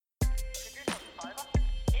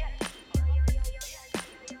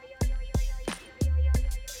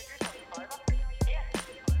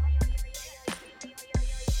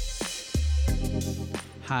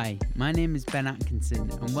Hi, my name is Ben Atkinson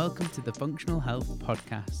and welcome to the Functional Health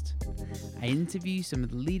Podcast. I interview some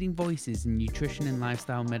of the leading voices in nutrition and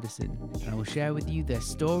lifestyle medicine, and I will share with you their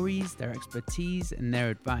stories, their expertise and their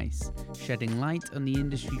advice, shedding light on the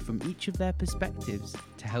industry from each of their perspectives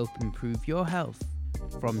to help improve your health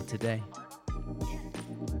from today.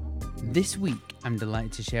 This week, I'm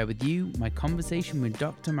delighted to share with you my conversation with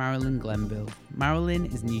Dr. Marilyn Glenville. Marilyn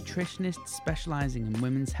is a nutritionist specialising in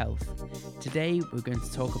women's health. Today, we're going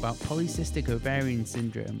to talk about Polycystic Ovarian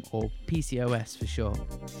Syndrome, or PCOS for short,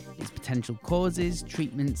 its potential causes,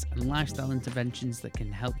 treatments, and lifestyle interventions that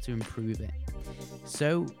can help to improve it.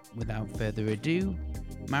 So, without further ado,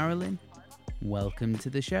 Marilyn, welcome to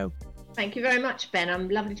the show. Thank you very much, Ben. I'm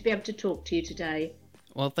lovely to be able to talk to you today.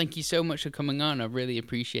 Well, thank you so much for coming on. I really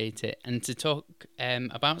appreciate it. And to talk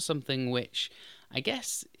about something which I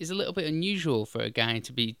guess is a little bit unusual for a guy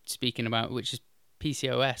to be speaking about, which is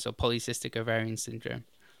PCOS, or Polycystic Ovarian Syndrome.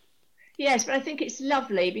 Yes, but I think it's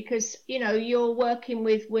lovely because, you're working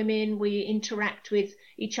with women, we interact with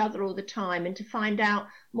each other all the time, and to find out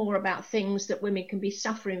more about things that women can be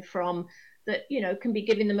suffering from that, can be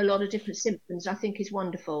giving them a lot of different symptoms, I think is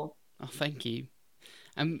wonderful. Oh, thank you.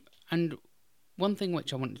 And one thing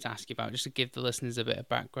which I wanted to ask you about, just to give the listeners a bit of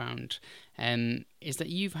background, is that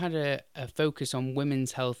you've had a focus on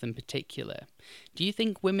women's health in particular. Do you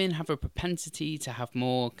think women have a propensity to have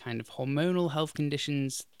more kind of hormonal health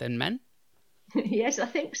conditions than men? Yes, I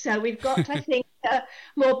think so. We've got, I think,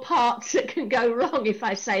 more parts that can go wrong, if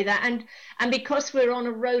I say that. And because we're on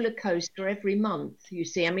a roller coaster every month, you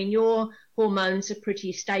see, your hormones are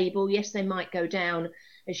pretty stable. Yes, they might go down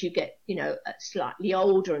as you get, slightly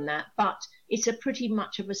older and that, but it's a pretty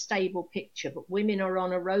much of a stable picture. But women are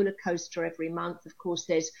on a roller coaster every month. Of course,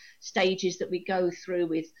 there's stages that we go through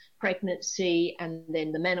with pregnancy and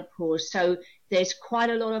then the menopause. So there's quite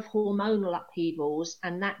a lot of hormonal upheavals,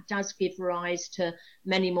 and that does give rise to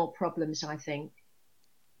many more problems, I think.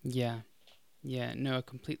 Yeah, no, I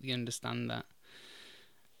completely understand that.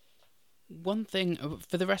 One thing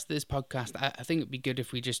for the rest of this podcast, I think it'd be good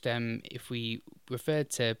if we just if we refer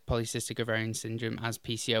to polycystic ovarian syndrome as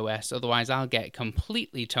PCOS. Otherwise, I'll get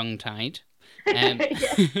completely tongue-tied.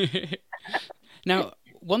 Now,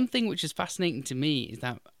 one thing which is fascinating to me is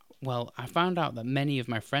that, well, I found out that many of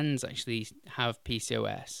my friends actually have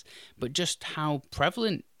PCOS, but just how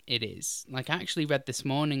prevalent it is. Like, I actually read this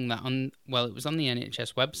morning that it was on the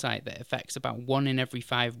NHS website that it affects about 1 in every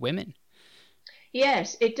 5 women.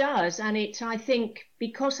 Yes, it does. And I think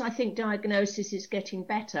diagnosis is getting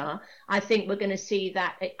better, I think we're going to see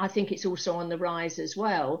that. I think it's also on the rise as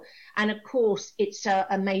well. And of course, it's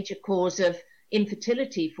a major cause of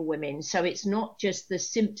infertility for women. So it's not just the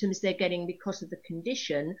symptoms they're getting because of the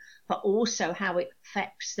condition, but also how it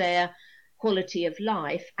affects their quality of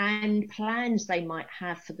life and plans they might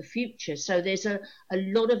have for the future. So there's a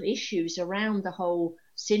lot of issues around the whole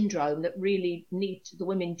syndrome that really the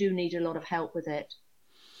women do need a lot of help with it.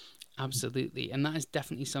 Absolutely, and that is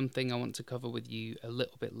definitely something I want to cover with you a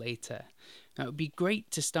little bit later. Now, it would be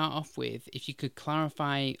great to start off with if you could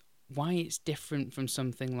clarify why it's different from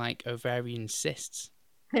something like ovarian cysts.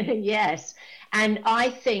 Yes, and I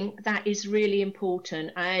think that is really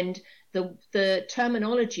important. And the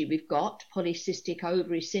terminology we've got, polycystic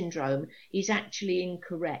ovary syndrome, is actually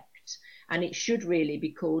incorrect, and it should really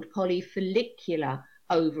be called polyfollicular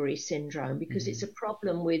ovary syndrome, because it's a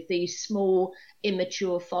problem with these small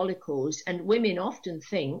immature follicles, and women often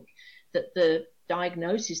think that the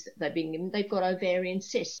diagnosis that they're being given, they've got ovarian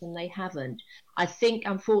cysts, and they haven't. I think,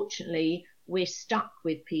 unfortunately, we're stuck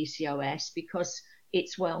with PCOS because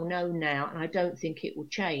it's well known now, and I don't think it will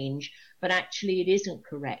change, but actually it isn't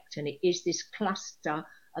correct, and it is this cluster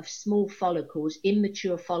of small follicles,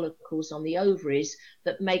 immature follicles on the ovaries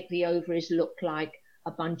that make the ovaries look like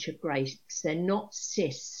a bunch of grapes. They're not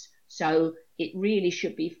cysts, so it really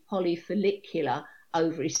should be polyfollicular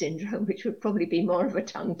ovary syndrome, which would probably be more of a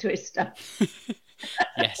tongue twister.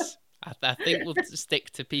 Yes, I think we'll stick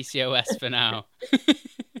to PCOS for now.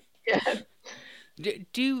 Yeah.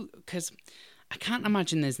 Because I can't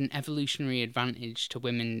imagine there's an evolutionary advantage to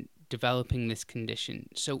women developing this condition.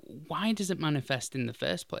 So why does it manifest in the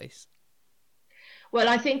first place? Well,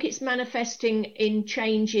 I think it's manifesting in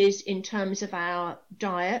changes in terms of our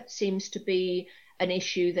diet, seems to be an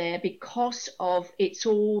issue there, because of it's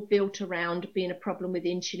all built around being a problem with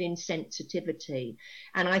insulin sensitivity.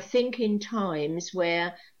 And I think in times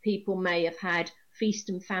where people may have had feast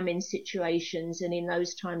and famine situations, and in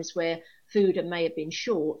those times where food may have been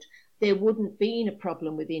short, there wouldn't be a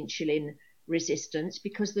problem with insulin resistance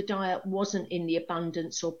because the diet wasn't in the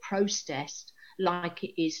abundance or processed like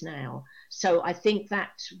it is now. So I think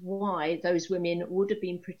that's why those women would have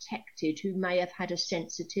been protected who may have had a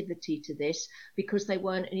sensitivity to this, because they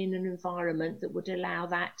weren't in an environment that would allow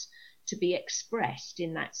that to be expressed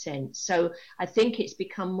in that sense. So I think it's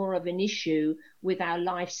become more of an issue with our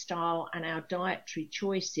lifestyle and our dietary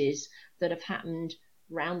choices that have happened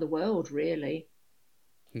around the world, really.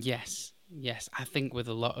 Yes, I think with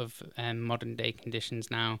a lot of modern day conditions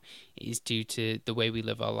now, it is due to the way we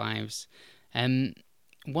live our lives.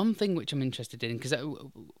 One thing which I'm interested in, because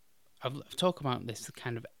I've talked about this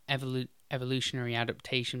kind of evolutionary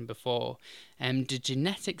adaptation before. Do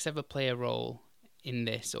genetics ever play a role in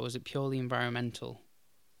this, or is it purely environmental?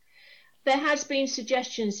 There has been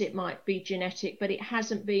suggestions it might be genetic, but it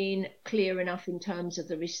hasn't been clear enough in terms of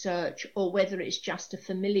the research, or whether it's just a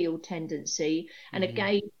familial tendency. And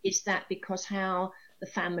again, is that because how the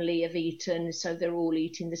family have eaten, so they're all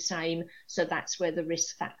eating the same, so that's where the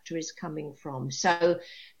risk factor is coming from. So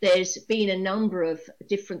there's been a number of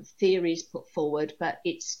different theories put forward, but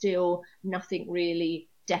it's still nothing really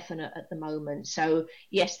definite at the moment. So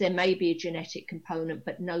yes, there may be a genetic component,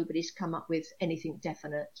 but nobody's come up with anything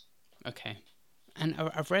definite. Okay. And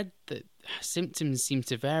I've read that symptoms seem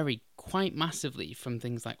to vary quite massively, from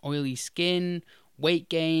things like oily skin, weight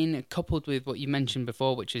gain, coupled with what you mentioned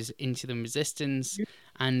before, which is insulin resistance,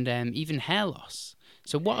 and even hair loss.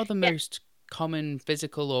 So what are the most common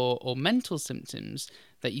physical or mental symptoms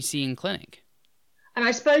that you see in clinic? And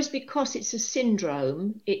I suppose because it's a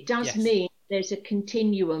syndrome, it does mean there's a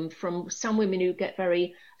continuum from some women who get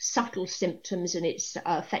very subtle symptoms and it's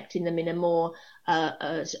affecting them in a more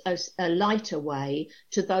a lighter way,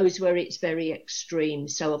 to those where it's very extreme.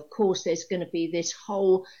 So of course there's going to be this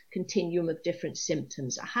whole continuum of different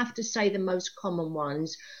symptoms. I have to say the most common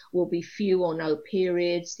ones will be few or no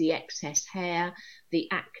periods, the excess hair, the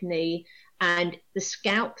acne, and the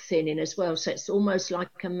scalp thinning as well. So it's almost like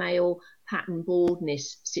a male pattern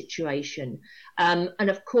baldness situation. And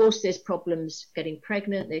of course, there's problems getting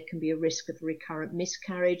pregnant. There can be a risk of recurrent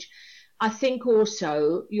miscarriage. I think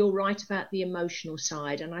also you're right about the emotional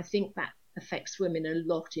side. And I think that affects women a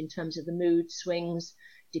lot in terms of the mood swings,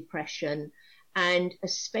 depression, and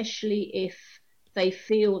especially if they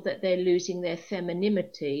feel that they're losing their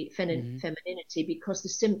femininity, because the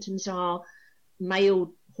symptoms are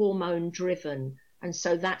male hormone driven. And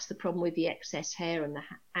so that's the problem with the excess hair and the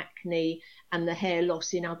acne and the hair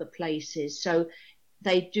loss in other places. So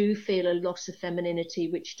they do feel a loss of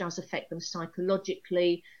femininity, which does affect them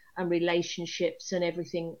psychologically and relationships and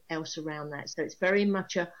everything else around that. So it's very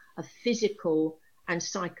much a physical and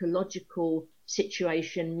psychological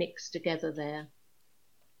situation mixed together there.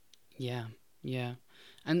 Yeah.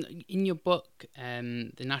 And in your book,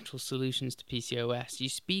 The Natural Solutions to PCOS, you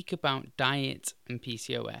speak about diet and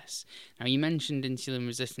PCOS. Now, you mentioned insulin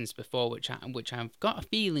resistance before, which I've got a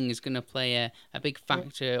feeling is going to play a big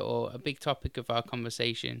factor or a big topic of our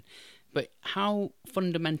conversation. But how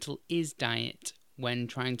fundamental is diet when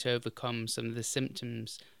trying to overcome some of the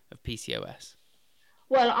symptoms of PCOS?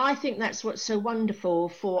 Well, I think that's what's so wonderful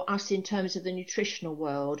for us in terms of the nutritional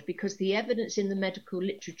world, because the evidence in the medical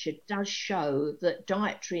literature does show that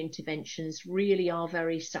dietary interventions really are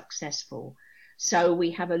very successful. So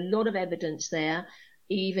we have a lot of evidence there.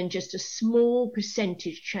 Even just a small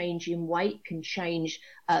percentage change in weight can change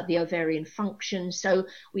the ovarian function. So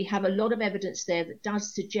we have a lot of evidence there that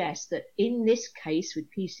does suggest that in this case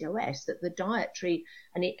with PCOS, that the dietary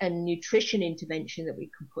and nutrition intervention that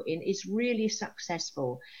we can put in is really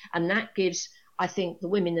successful. And that gives, I think, the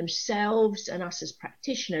women themselves and us as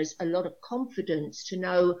practitioners a lot of confidence to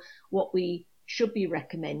know what we should be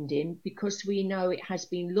recommending, because we know it has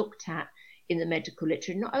been looked at in the medical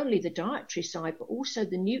literature, not only the dietary side, but also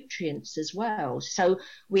the nutrients as well. So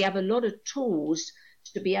we have a lot of tools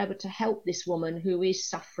to be able to help this woman who is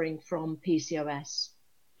suffering from PCOS.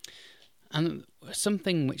 And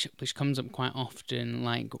something which comes up quite often,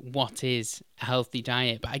 like what is a healthy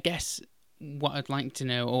diet? But I guess what I'd like to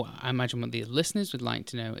know, or I imagine what the listeners would like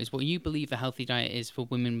to know, is what you believe a healthy diet is for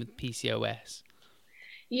women with PCOS.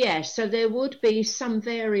 Yes, so there would be some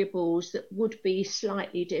variables that would be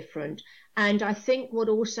slightly different. And I think what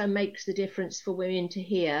also makes the difference for women to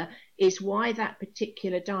hear is why that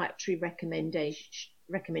particular dietary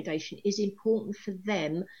recommendation is important for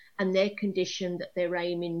them and their condition that they're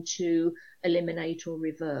aiming to eliminate or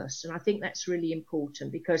reverse. And I think that's really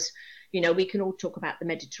important because, we can all talk about the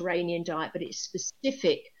Mediterranean diet, but it's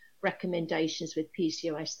specific recommendations with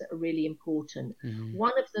PCOS that are really important. Mm-hmm.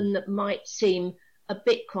 One of them that might seem a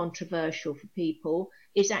bit controversial for people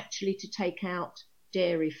is actually to take out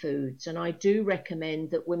dairy foods. And I do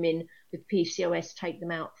recommend that women with PCOS take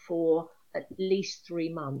them out for at least 3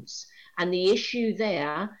 months. And the issue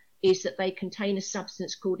there is that they contain a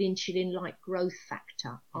substance called insulin-like growth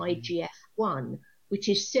factor, IGF-1, which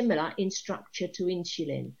is similar in structure to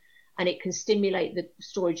insulin. And it can stimulate the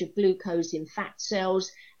storage of glucose in fat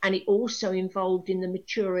cells, and it also involved in the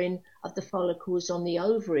maturing of the follicles on the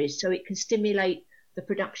ovaries. So it can stimulate the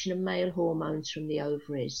production of male hormones from the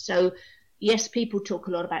ovaries. So yes, people talk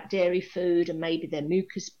a lot about dairy food and maybe their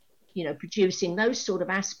mucus, producing those sort of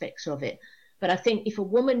aspects of it. But I think if a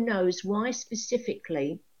woman knows why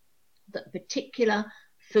specifically that particular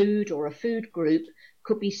food or a food group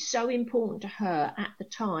could be so important to her at the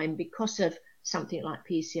time because of something like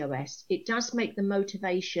PCOS, it does make the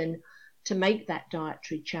motivation to make that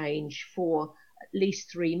dietary change for at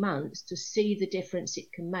least 3 months to see the difference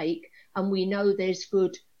it can make. And we know there's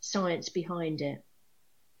good science behind it.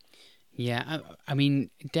 Yeah, I mean,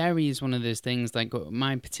 dairy is one of those things, like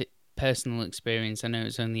my personal experience, I know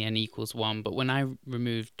it's only N=1, but when I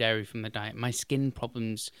removed dairy from the diet, my skin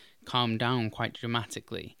problems calmed down quite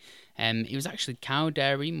dramatically. It was actually cow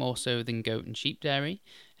dairy more so than goat and sheep dairy,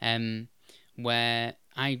 where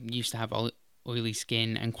I used to have oily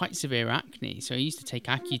skin and quite severe acne. So I used to take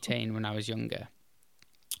Accutane when I was younger.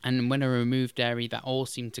 And when I removed dairy, that all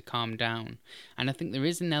seemed to calm down. And I think there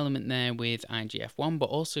is an element there with IGF-1, but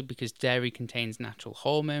also because dairy contains natural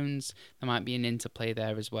hormones, there might be an interplay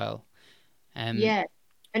there as well. Yeah,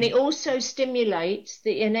 and it also stimulates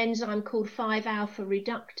an enzyme called 5-alpha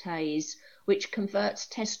reductase, which converts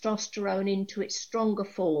testosterone into its stronger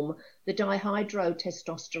form, the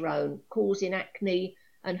dihydrotestosterone, causing acne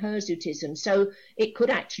and hirsutism. So it could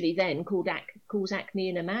actually then cause acne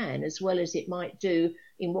in a man, as well as it might do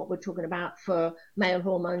in what we're talking about for male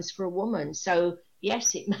hormones for a woman. So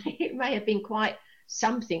yes, it may have been quite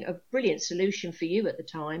something, a brilliant solution for you at the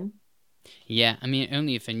time. Yeah, I mean,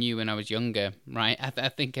 only if I knew when I was younger, right? I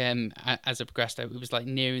think as I progressed, it was like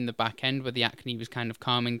nearing the back end where the acne was kind of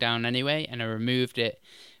calming down anyway, and I removed it,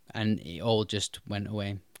 and it all just went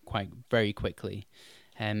away very quickly.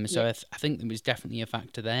 So yeah. I think there was definitely a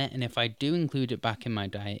factor there, and if I do include it back in my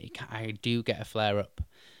diet, I do get a flare up.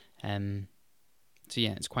 So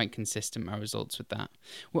yeah, it's quite consistent, my results with that.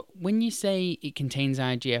 When you say it contains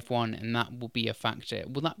IGF-1 and that will be a factor,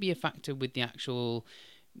 will that be a factor with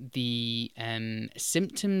the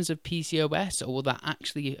symptoms of PCOS, or will that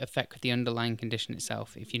actually affect the underlying condition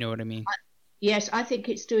itself, if you know what I mean? Yes, I think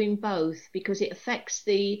it's doing both, because it affects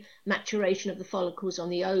the maturation of the follicles on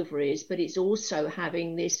the ovaries, but it's also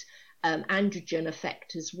having this androgen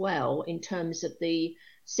effect as well in terms of the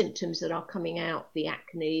symptoms that are coming out, the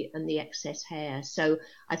acne and the excess hair. So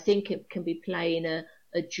I think it can be playing a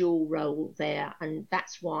dual role there, and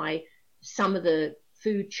that's why some of the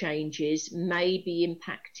food changes may be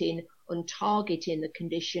impacting on targeting the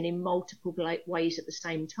condition in multiple ways at the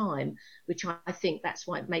same time, which I think that's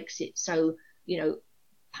why it makes it so,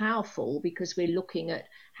 powerful, because we're looking at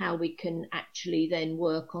how we can actually then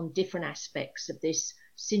work on different aspects of this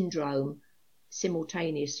syndrome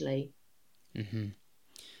simultaneously. Mm-hmm.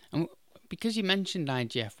 And because you mentioned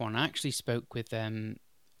IGF-1, I actually spoke with the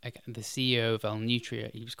CEO of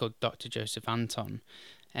L-Nutria. He was called Dr. Joseph Anton,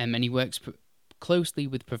 and he works closely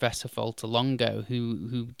with Professor Walter Longo,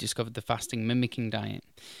 who discovered the fasting mimicking diet.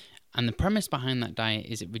 And the premise behind that diet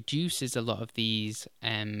is it reduces a lot of these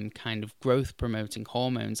kind of growth promoting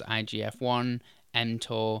hormones, IGF-1,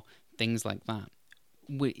 mTOR, things like that.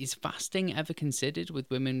 Is fasting ever considered with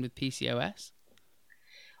women with PCOS?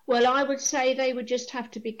 Well, I would say they would just have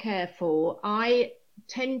to be careful. I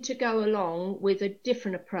tend to go along with a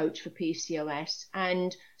different approach for PCOS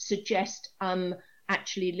and suggest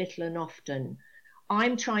actually little and often.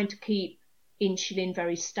 I'm trying to keep insulin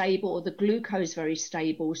very stable, or the glucose very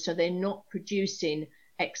stable, so they're not producing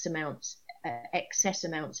excess amounts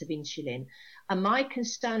of insulin. And my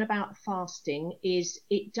concern about fasting is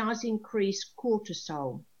it does increase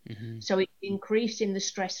cortisol. Mm-hmm. So it's increasing the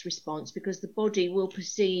stress response, because the body will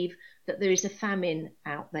perceive that there is a famine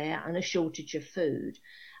out there and a shortage of food.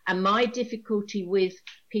 And my difficulty with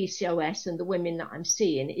PCOS and the women that I'm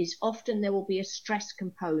seeing is often there will be a stress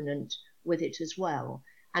component with it as well.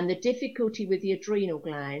 And the difficulty with the adrenal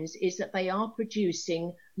glands is that they are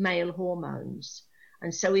producing male hormones.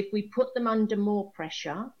 And so if we put them under more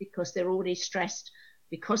pressure, because they're already stressed,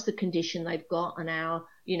 because the condition they've got and our,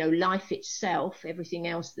 life itself, everything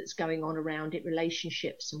else that's going on around it,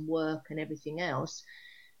 relationships and work and everything else,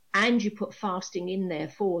 and you put fasting in there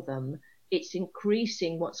for them, it's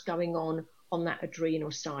increasing what's going on that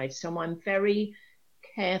adrenal side. So I'm very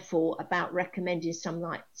careful about recommending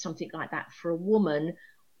something like that for a woman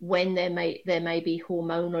when there may be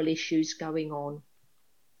hormonal issues going on.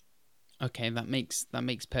 Okay, that makes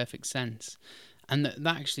perfect sense. And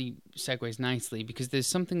that actually segues nicely, because there's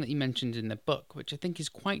something that you mentioned in the book, which I think is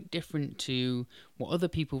quite different to what other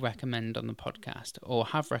people recommend on the podcast or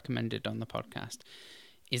have recommended on the podcast,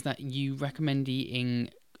 is that you recommend eating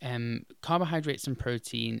carbohydrates and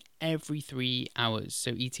protein every 3 hours.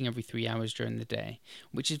 So eating every 3 hours during the day,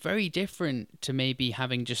 which is very different to maybe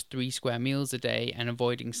having just 3 square meals a day and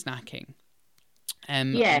avoiding snacking.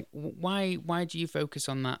 Yeah, Why do you focus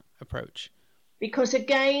on that approach? because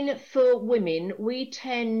again, for women, we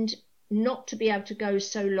tend not to be able to go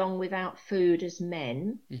so long without food as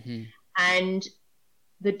men. Hmm. And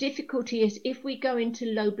the difficulty is if we go into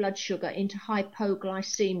low blood sugar, into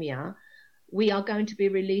hypoglycemia, we are going to be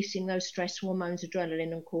releasing those stress hormones,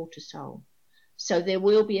 adrenaline and cortisol. So there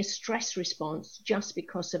will be a stress response just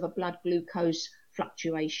because of a blood glucose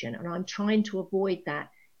fluctuation. And I'm trying to avoid that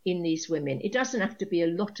in these women. It doesn't have to be a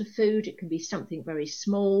lot of food. It can be something very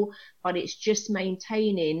small, but it's just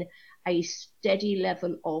maintaining a steady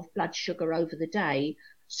level of blood sugar over the day.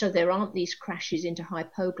 So there aren't these crashes into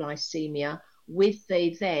hypoglycemia with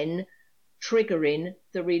the then triggering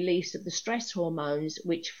the release of the stress hormones,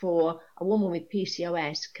 which for a woman with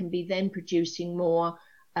PCOS can be then producing more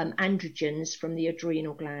androgens from the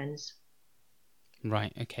adrenal glands.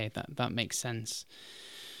 Right, okay, that makes sense.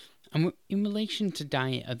 And in relation to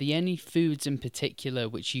diet, are there any foods in particular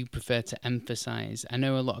which you prefer to emphasize? I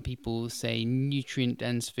know a lot of people say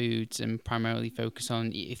nutrient-dense foods and primarily focus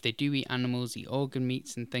on, if they do eat animals, eat organ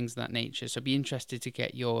meats and things of that nature. So I'd be interested to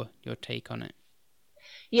get your take on it.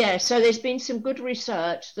 Yeah, so there's been some good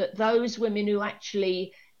research that those women who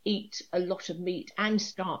actually eat a lot of meat and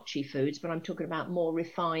starchy foods, but I'm talking about more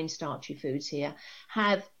refined starchy foods here,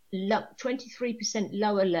 have 23%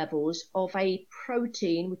 lower levels of a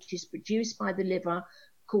protein which is produced by the liver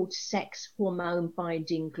called sex hormone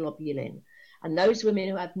binding globulin. And those women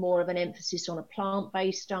who have more of an emphasis on a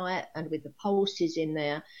plant-based diet and with the pulses in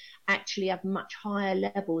there actually have much higher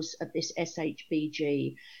levels of this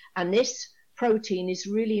SHBG. And this protein is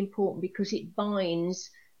really important because it binds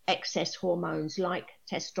excess hormones like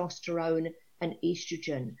testosterone and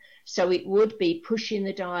estrogen. So it would be pushing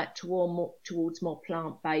the diet towards more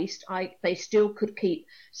plant-based. They still could keep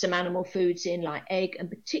some animal foods in, like egg, and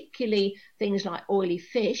particularly things like oily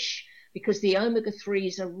fish, because the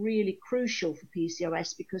omega-3s are really crucial for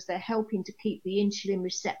PCOS because they're helping to keep the insulin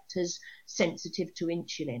receptors sensitive to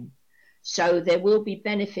insulin. So there will be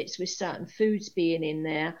benefits with certain foods being in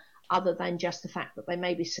there, other than just the fact that they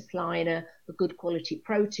may be supplying a good quality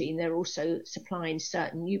protein. They're also supplying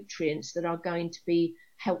certain nutrients that are going to be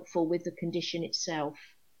helpful with the condition itself.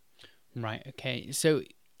 Right, okay. So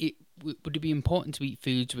would it be important to eat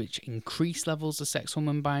foods which increase levels of sex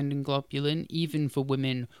hormone binding globulin, even for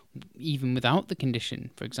women, even without the condition,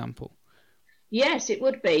 for example? Yes, it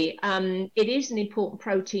would be. It is an important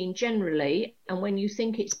protein generally, and when you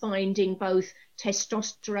think it's binding both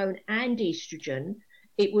testosterone and estrogen,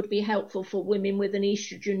 it would be helpful for women with an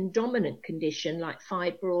estrogen dominant condition like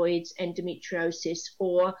fibroids, endometriosis,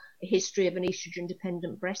 or a history of an estrogen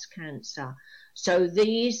dependent breast cancer. So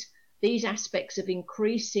these aspects of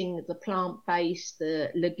increasing the plant-based,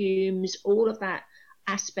 the legumes, all of that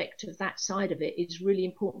aspect of that side of it is really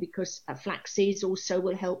important because flax seeds also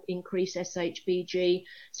will help increase SHBG.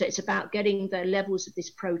 So it's about getting the levels of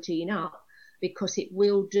this protein up because it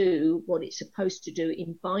will do what it's supposed to do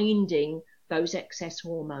in binding those excess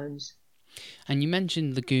hormones. And you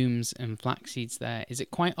mentioned legumes and flax seeds there. Is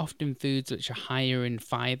it quite often foods which are higher in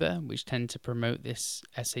fibre, which tend to promote this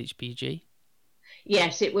SHBG?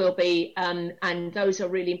 Yes, it will be. And those are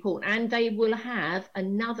really important. And they will have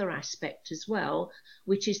another aspect as well,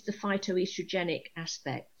 which is the phytoestrogenic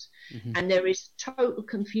aspect. Mm-hmm. And there is total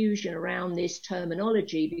confusion around this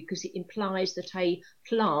terminology because it implies that a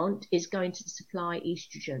plant is going to supply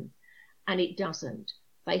estrogen, and it doesn't.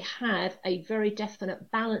 They have a very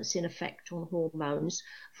definite balancing effect on hormones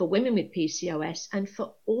for women with PCOS and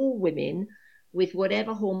for all women with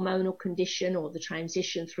whatever hormonal condition or the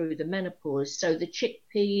transition through the menopause. So the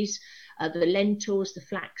chickpeas, the lentils, the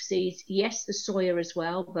flax seeds, yes, the soya as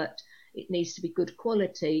well, but it needs to be good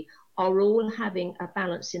quality, are all having a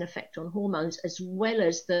balancing effect on hormones, as well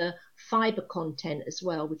as the fiber content as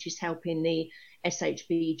well, which is helping the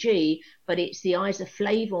SHBG. But it's the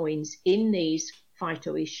isoflavones in these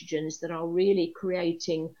phytoestrogens that are really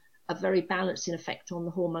creating a very balancing effect on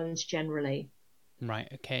the hormones generally. Right,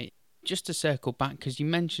 okay. Just to circle back, because you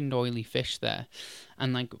mentioned oily fish there,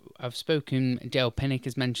 and like I've spoken, Dale Pinnick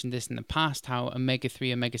has mentioned this in the past, how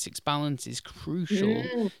omega-3, omega-6 balance is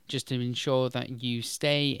crucial just to ensure that you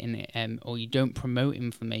stay in it or you don't promote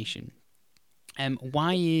inflammation.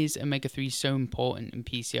 Why is omega-3 so important in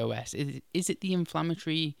PCOS? Is it the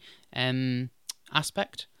inflammatory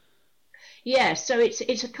aspect? Yeah, so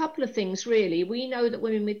it's a couple of things really. We know that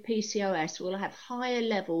women with PCOS will have higher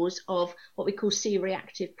levels of what we call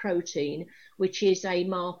C-reactive protein, which is a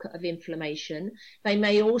marker of inflammation. They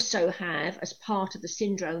may also have, as part of the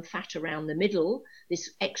syndrome, fat around the middle,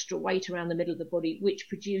 this extra weight around the middle of the body, which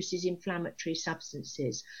produces inflammatory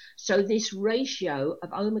substances. So this ratio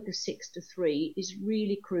of omega-6 to 3 is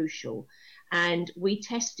really crucial. And we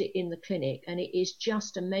test it in the clinic, and it is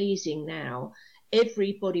just amazing now.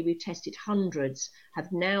 Everybody we've tested, hundreds,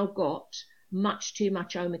 have now got much too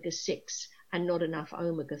much omega-6 and not enough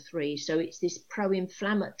omega-3. So it's this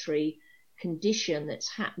pro-inflammatory condition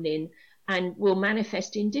that's happening and will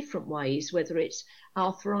manifest in different ways, whether it's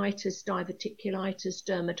arthritis, diverticulitis,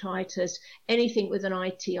 dermatitis, anything with an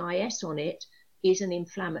itis on it is an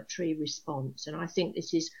inflammatory response. And I think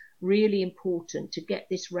this is really important to get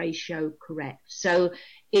this ratio correct. So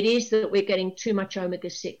it is that we're getting too much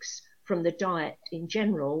omega-6 from the diet in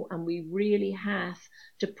general, and we really have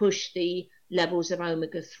to push the levels of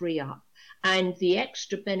omega-3 up. And the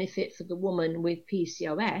extra benefit for the woman with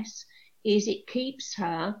PCOS is it keeps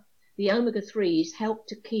her, the omega-3s help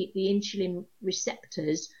to keep the insulin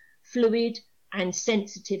receptors fluid and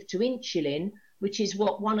sensitive to insulin, which is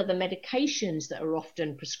what one of the medications that are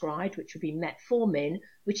often prescribed, which would be metformin,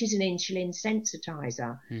 which is an insulin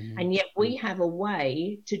sensitizer. Mm-hmm. And yet we have a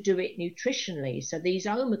way to do it nutritionally. So these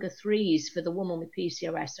omega-3s for the woman with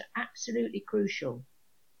PCOS are absolutely crucial.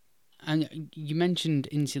 And you mentioned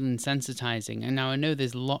insulin sensitizing, and now I know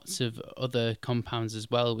there's lots of other compounds as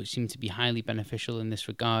well which seem to be highly beneficial in this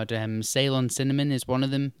regard. Ceylon cinnamon is one of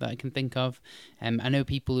them that I can think of. I know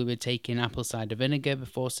people who are taking apple cider vinegar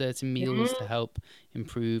before certain meals to help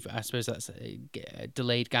improve, I suppose that's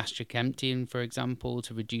delayed gastric emptying, for example,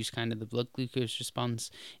 to reduce kind of the blood glucose response.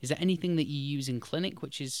 Is there anything that you use in clinic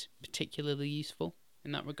which is particularly useful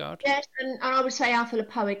in that regard? Yes, and I would say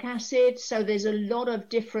alpha-lipoic acid. So there's a lot of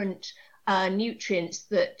different nutrients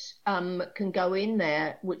that can go in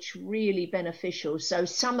there, which really beneficial. So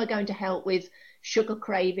some are going to help with sugar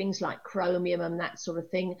cravings like chromium and that sort of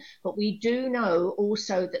thing. But we do know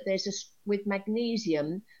also that with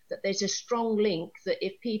magnesium, that there's a strong link that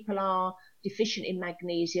if people are deficient in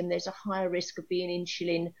magnesium, there's a higher risk of being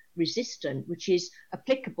insulin resistant, which is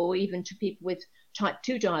applicable even to people with type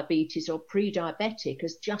 2 diabetes or pre-diabetic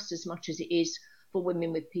as just as much as it is for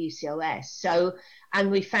women with PCOS. So, and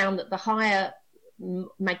we found that the higher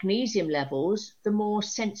magnesium levels, the more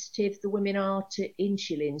sensitive the women are to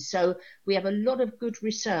insulin. So we have a lot of good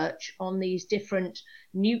research on these different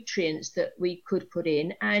nutrients that we could put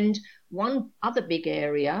in. And one other big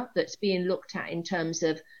area that's being looked at in terms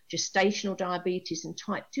of gestational diabetes and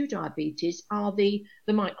type 2 diabetes are the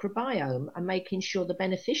microbiome and making sure the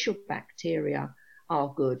beneficial bacteria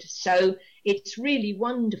are good. So it's really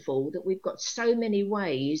wonderful that we've got so many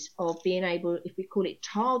ways of being able, if we call it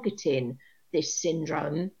targeting this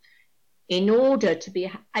syndrome, in order to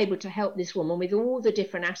be able to help this woman with all the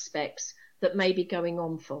different aspects that may be going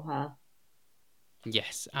on for her.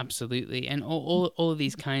 Yes, absolutely. And all of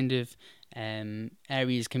these kind of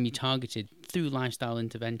areas can be targeted through lifestyle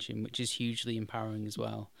intervention, which is hugely empowering as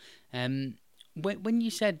well. When you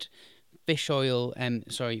said fish oil,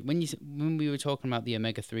 when we were talking about the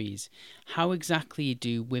omega-3s, how exactly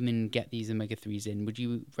do women get these omega-3s in? Would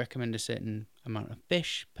you recommend a certain amount of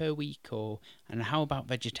fish per week, and how about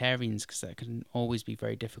vegetarians? Because that can always be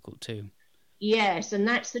very difficult too. Yes, and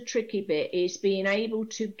that's the tricky bit, is being able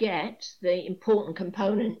to get the important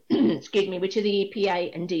component, excuse me, which are the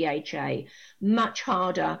EPA and DHA. Much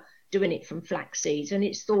harder doing it from flax seeds, and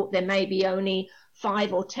it's thought there may be only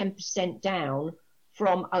 5 or 10% down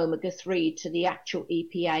from omega-3 to the actual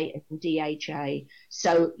EPA and DHA.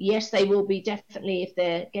 So yes, they will be definitely,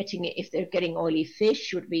 if they're getting oily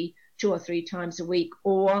fish, would be 2 or 3 times a week,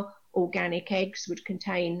 or organic eggs would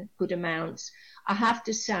contain good amounts. I have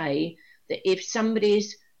to say that if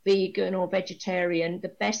somebody's vegan or vegetarian,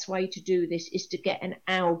 the best way to do this is to get an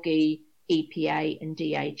algae EPA and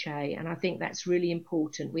DHA. And I think that's really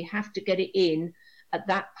important. We have to get it in at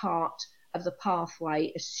that part of the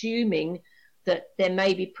pathway, assuming that there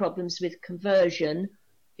may be problems with conversion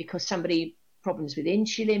because somebody problems with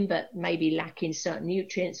insulin, but maybe lacking certain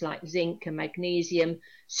nutrients like zinc and magnesium.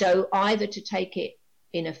 So either to take it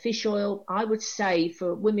in a fish oil, I would say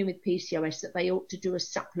for women with PCOS that they ought to do a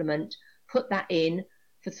supplement, put that in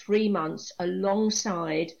for 3 months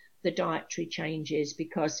alongside the dietary changes,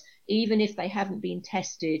 because even if they haven't been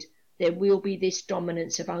tested, there will be this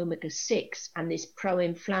dominance of omega-6 and this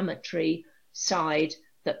pro-inflammatory side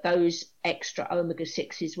that those extra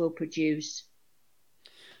omega-6s will produce.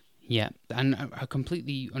 Yeah, and I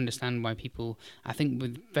completely understand why people, I think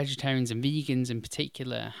with vegetarians and vegans in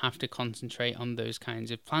particular, have to concentrate on those kinds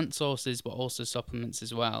of plant sources, but also supplements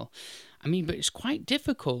as well. I mean, but it's quite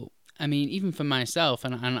difficult. I mean, even for myself,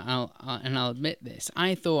 and I'll admit this,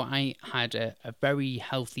 I thought I had a very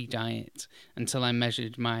healthy diet until I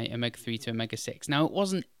measured my omega-3 to omega-6. Now, it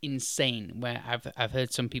wasn't insane, where I've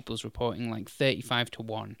heard some people's reporting like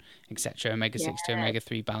 35-1, etc., omega-6 to Yeah.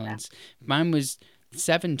 omega-3 balance. Mine was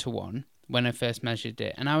 7-1 when I first measured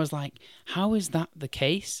it, and I was like, how is that the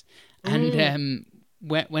case? And Mm.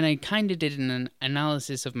 when I kind of did an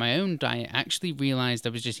analysis of my own diet, I actually realized I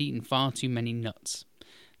was just eating far too many nuts.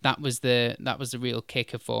 That was the real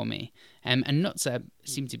kicker for me. And nuts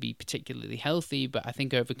seem to be particularly healthy, but I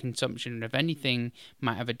think overconsumption of anything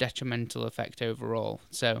might have a detrimental effect overall.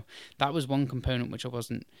 So that was one component which I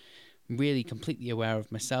wasn't really completely aware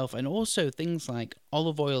of myself. And also things like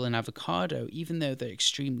olive oil and avocado, even though they're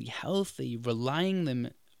extremely healthy, relying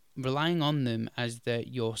on them as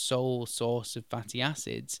your sole source of fatty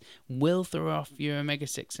acids will throw off your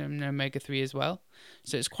omega-6 and omega-3 as well.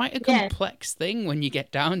 So it's quite a Yeah, complex thing when you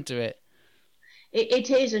get down to it.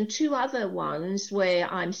 it is. And two other ones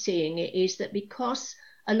where I'm seeing it is that because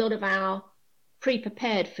a lot of our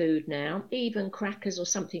pre-prepared food now, even crackers or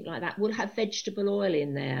something like that, will have vegetable oil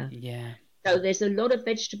in there. Yeah. So there's a lot of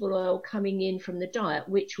vegetable oil coming in from the diet,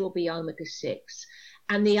 which will be omega-6.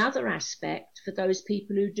 And the other aspect for those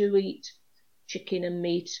people who do eat chicken and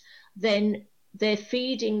meat, then they're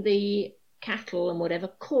feeding the cattle and whatever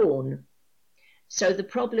corn. So the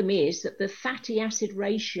problem is that the fatty acid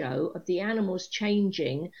ratio of the animals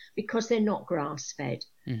changing because they're not grass fed,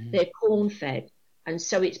 they're corn fed. And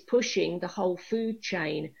so it's pushing the whole food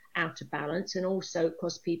chain out of balance. And also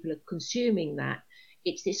because people are consuming that,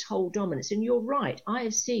 it's this whole dominance. And you're right, I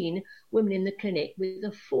have seen women in the clinic with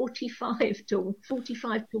a 45 to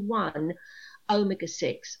 1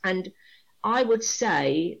 omega-6. And I would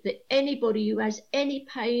say that anybody who has any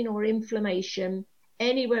pain or inflammation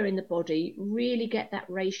anywhere in the body, really get that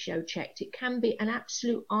ratio checked. It can be an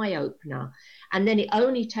absolute eye-opener. And then it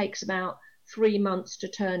only takes about 3 months to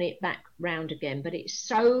turn it back round again. But it's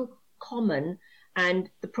so common. And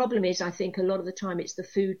the problem is, I think a lot of the time it's the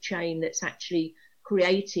food chain that's actually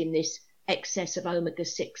creating this excess of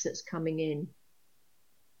omega-6 that's coming in.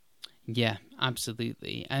 Yeah,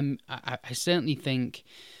 absolutely. I certainly think,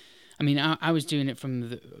 I mean, I was doing it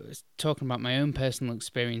from talking about my own personal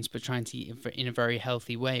experience, but trying to eat in a very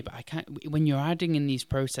healthy way. But I can't, when you're adding in these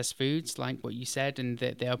processed foods, like what you said, and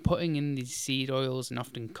they are putting in these seed oils and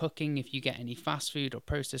often cooking. If you get any fast food or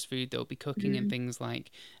processed food, they'll be cooking in things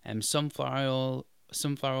like sunflower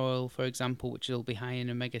oil, for example, which will be high in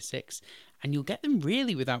omega-6, and you'll get them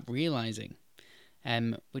really without realizing,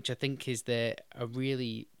 which I think is a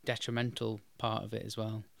really detrimental part of it as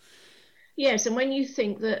well. Yes, and when you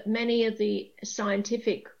think that many of the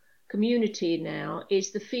scientific community now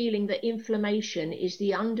is the feeling that inflammation is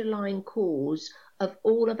the underlying cause of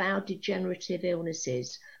all of our degenerative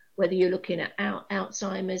illnesses, whether you're looking at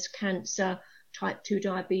Alzheimer's, cancer, type 2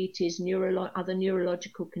 diabetes, other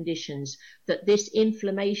neurological conditions, that this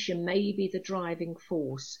inflammation may be the driving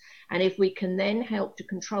force. And if we can then help to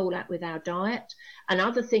control that with our diet, and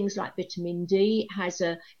other things like vitamin D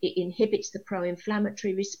it inhibits the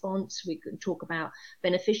pro-inflammatory response. We can talk about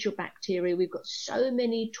beneficial bacteria. We've got so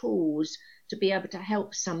many tools to be able to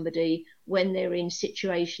help somebody when they're in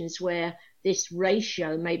situations where this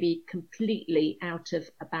ratio may be completely out of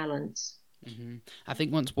balance. Mm-hmm. I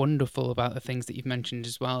think what's wonderful about the things that you've mentioned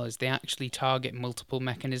as well is they actually target multiple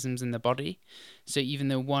mechanisms in the body. So even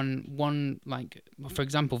though one like, for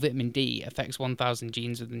example, vitamin D affects 1,000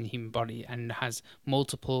 genes within the human body and has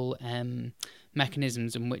multiple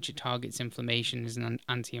mechanisms in which it targets inflammation as an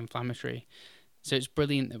anti-inflammatory. So it's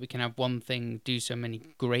brilliant that we can have one thing do so many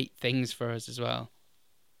great things for us as well.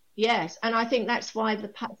 Yes, and I think that's why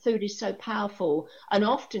the food is so powerful. And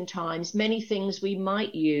oftentimes, many things we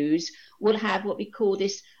might use will have what we call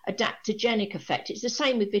this adaptogenic effect. It's the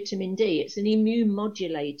same with vitamin D. It's an immune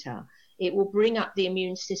modulator. It will bring up the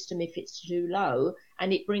immune system if it's too low,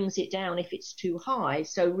 and it brings it down if it's too high.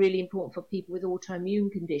 So really important for people with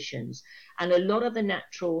autoimmune conditions. And a lot of the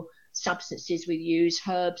natural substances we use,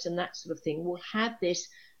 herbs and that sort of thing, will have this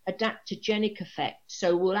adaptogenic effect.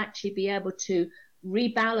 So we'll actually be able to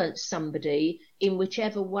rebalance somebody in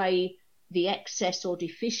whichever way the excess or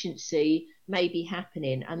deficiency may be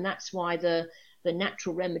happening. And that's why the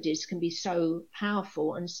natural remedies can be so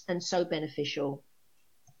powerful and so beneficial.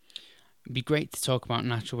 It'd be great to talk about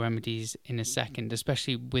natural remedies in a second,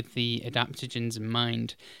 especially with the adaptogens in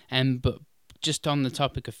mind. But just on the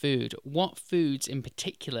topic of food, what foods in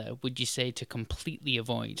particular would you say to completely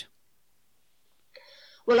avoid?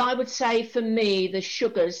 Well, I would say for me, the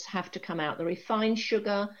sugars have to come out. The refined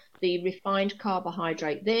sugar, the refined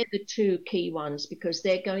carbohydrate, they're the two key ones because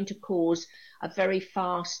they're going to cause a very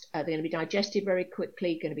fast, they're going to be digested very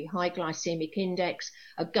quickly, going to be high glycemic index,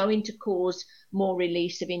 are going to cause more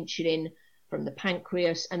release of insulin from the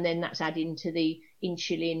pancreas, and then that's adding to the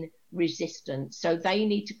insulin resistance. So they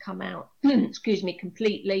need to come out, excuse me,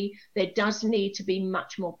 completely. There does need to be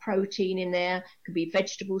much more protein in there. It could be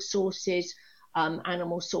vegetable sources,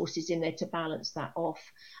 animal sources in there to balance that off.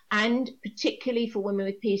 And particularly for women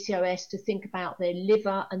with PCOS, to think about their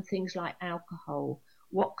liver and things like alcohol.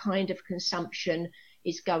 What kind of consumption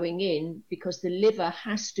is going in, because the liver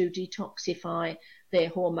has to detoxify their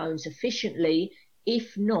hormones efficiently.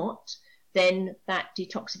 If not, then that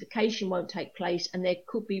detoxification won't take place and there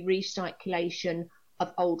could be recirculation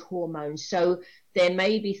of old hormones. So there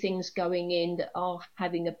may be things going in that are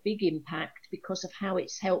having a big impact because of how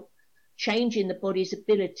it's helped changing the body's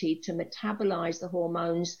ability to metabolize the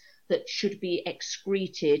hormones that should be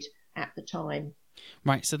excreted at the time.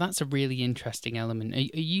 Right, so that's a really interesting element.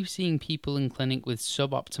 Are you seeing people in clinic with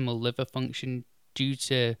suboptimal liver function due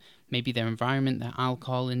to maybe their environment, their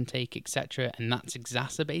alcohol intake, etc., and that's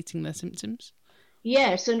exacerbating their symptoms?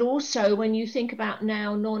 Yes, and also when you think about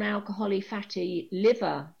now non-alcoholic fatty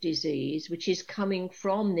liver disease, which is coming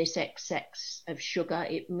from this excess of sugar,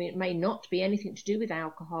 it may not be anything to do with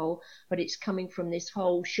alcohol, but it's coming from this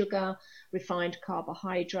whole sugar, refined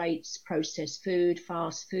carbohydrates, processed food,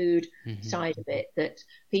 fast food side of it, that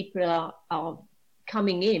people are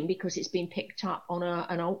coming in because it's been picked up on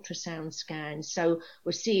an ultrasound scan. So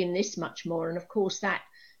we're seeing this much more, and of course that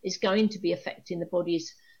is going to be affecting the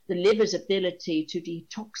liver's ability to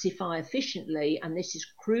detoxify efficiently, and this is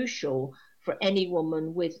crucial for any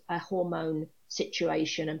woman with a hormone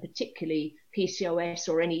situation, and particularly PCOS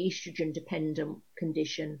or any estrogen-dependent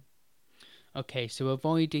condition. Okay, so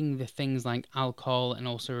avoiding the things like alcohol and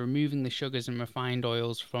also removing the sugars and refined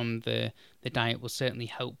oils from the diet will certainly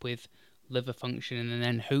help with liver function and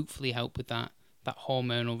then hopefully help with that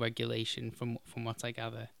hormonal regulation from what I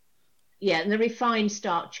gather. Yeah, and the refined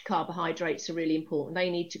starch carbohydrates are really important.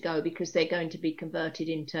 They need to go because they're going to be converted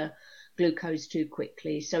into glucose too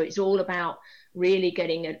quickly. So it's all about really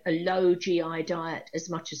getting a low GI diet as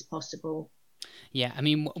much as possible. Yeah, I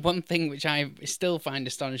mean, one thing which I still find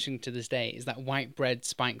astonishing to this day is that white bread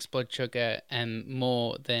spikes blood sugar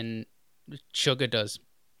more than sugar does.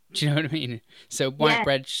 Do you know what I mean? So white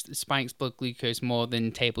bread spikes blood glucose more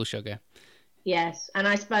than table sugar. Yes, and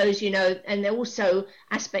I suppose, and also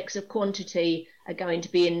aspects of quantity are going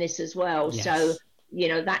to be in this as well. Yes. So,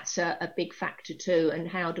 that's a big factor too. And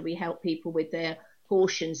how do we help people with their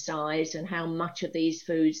portion size and how much of these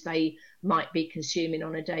foods they might be consuming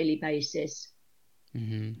on a daily basis?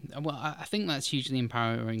 Mm-hmm. Well, I think that's hugely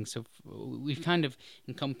empowering. So we've kind of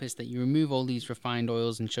encompassed that you remove all these refined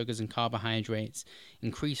oils and sugars and carbohydrates,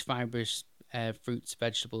 increase fibrous fruits,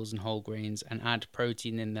 vegetables, and whole grains, and add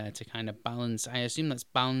protein in there to kind of balance. I assume that's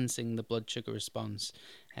balancing the blood sugar response.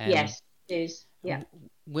 Yes, it is. Yeah.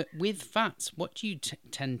 With fats, what do you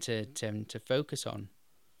tend to focus on?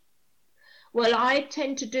 Well, I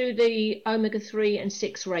tend to do the omega-3 and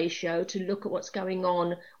 6 ratio to look at what's going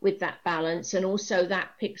on with that balance. And also that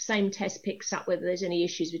same test picks up whether there's any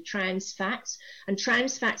issues with trans fats. And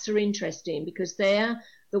trans fats are interesting because they're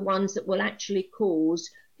the ones that will actually cause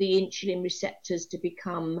the insulin receptors to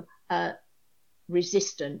become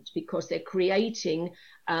resistant because they're creating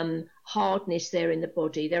hardness there in the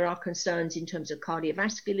body. There are concerns in terms of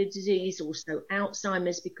cardiovascular disease, also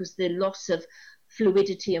Alzheimer's, because the loss of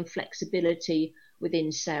fluidity and flexibility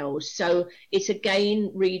within cells. So it's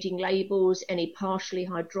again reading labels. Any partially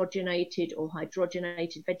hydrogenated or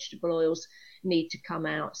hydrogenated vegetable oils need to come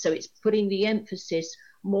out. So it's putting the emphasis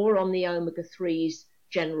more on the omega-3s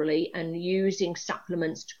generally and using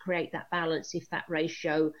supplements to create that balance if that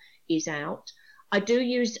ratio is out. I do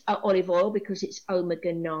use olive oil because it's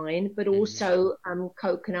omega-9, but also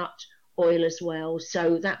coconut oil as well.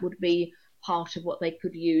 So that would be part of what they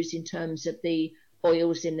could use in terms of the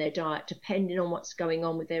oils in their diet, depending on what's going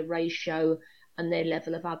on with their ratio and their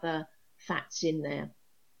level of other fats in there.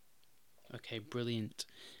 Okay, brilliant.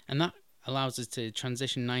 And that allows us to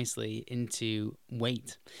transition nicely into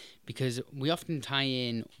weight, because we often tie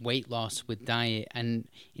in weight loss with diet, and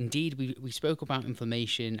indeed we spoke about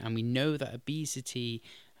inflammation, and we know that obesity,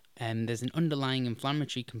 there's an underlying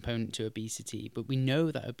inflammatory component to obesity, but we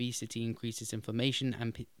know that obesity increases inflammation,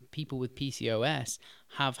 and people with PCOS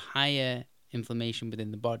have higher inflammation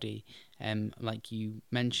within the body, like you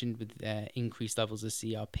mentioned, with increased levels of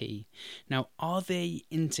CRP. Now, are they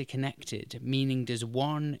interconnected? Meaning, does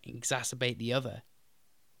one exacerbate the other?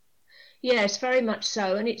 Yes, very much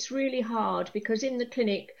so. And it's really hard because in the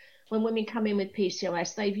clinic, when women come in with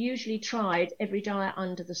PCOS, they've usually tried every diet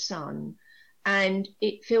under the sun. And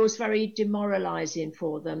it feels very demoralizing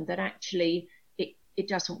for them that actually it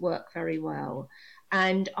doesn't work very well.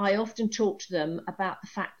 And I often talk to them about the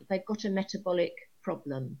fact that they've got a metabolic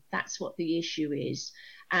problem. That's what the issue is.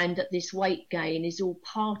 And that this weight gain is all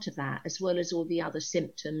part of that, as well as all the other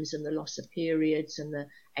symptoms and the loss of periods and the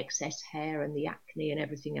excess hair and the acne and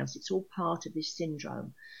everything else. It's all part of this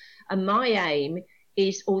syndrome. And my aim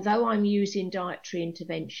is, although I'm using dietary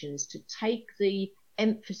interventions, to take the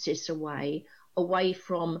emphasis away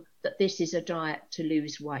from that this is a diet to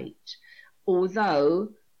lose weight. Although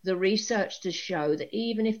the research does show that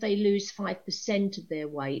even if they lose 5% of their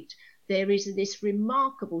weight, there is this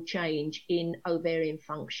remarkable change in ovarian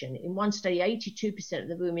function. In one study, 82% of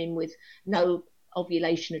the women with no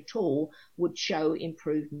ovulation at all would show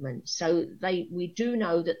improvement. So we do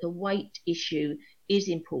know that the weight issue is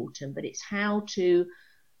important, but it's how to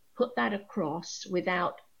put that across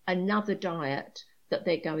without another diet that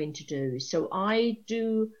they're going to do. So I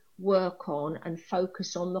do work on and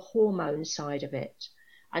focus on the hormone side of it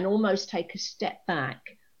and almost take a step back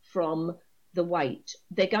from the weight.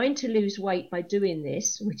 They're going to lose weight by doing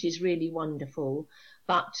this, which is really wonderful,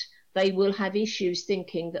 but they will have issues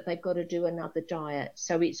thinking that they've got to do another diet.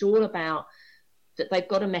 So it's all about that they've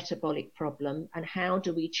got a metabolic problem and how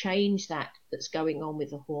do we change that's going on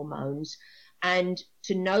with the hormones, and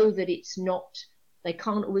to know that it's not, they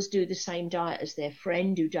can't always do the same diet as their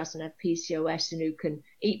friend who doesn't have PCOS and who can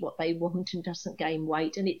eat what they want and doesn't gain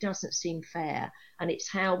weight, and it doesn't seem fair. And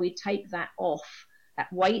it's how we take that off,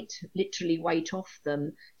 that weight, literally weight off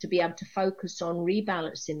them, to be able to focus on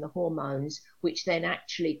rebalancing the hormones, which then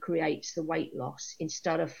actually creates the weight loss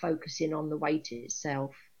instead of focusing on the weight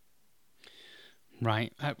itself.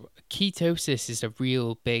 Right. Ketosis is a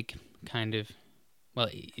real big kind of, well,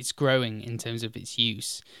 it's growing in terms of its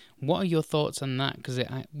use. What are your thoughts on that? Because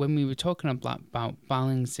when we were talking about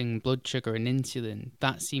balancing blood sugar and insulin,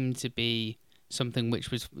 that seemed to be something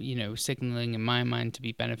which was, signaling in my mind to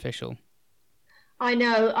be beneficial. I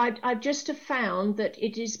know. I just have found that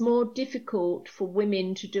it is more difficult for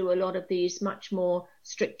women to do a lot of these much more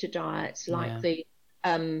stricter diets like the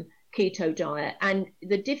keto diet. And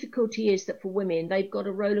the difficulty is that for women, they've got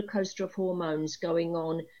a roller coaster of hormones going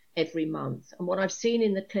on every month. And what I've seen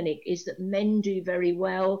in the clinic is that men do very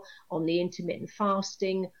well on the intermittent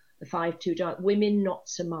fasting, the 5-2 diet, women not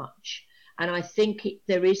so much. And I think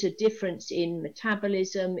there is a difference in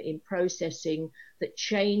metabolism, in processing, that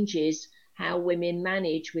changes how women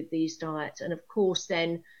manage with these diets. And of course,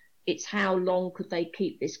 then it's how long could they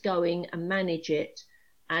keep this going and manage it,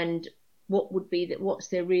 and what's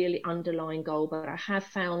their really underlying goal. But I have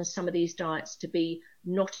found some of these diets to be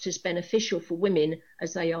not as beneficial for women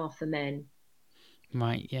as they are for men.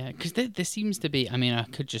 Right, yeah, because there seems to be, I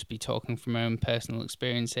could just be talking from my own personal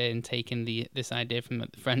experience here and taking this idea from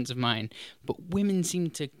friends of mine, but women seem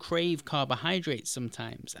to crave carbohydrates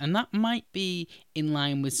sometimes, and that might be in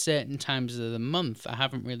line with certain times of the month. I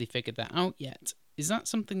haven't really figured that out yet. Is that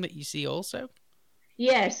something that you see also?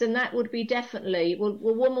 Yes, and that would be definitely, well,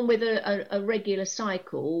 a woman with a regular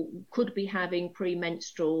cycle could be having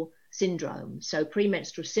premenstrual syndrome, so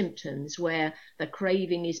premenstrual symptoms where the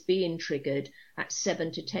craving is being triggered at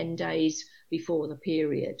 7 to 10 days before the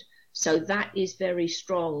period. So that is very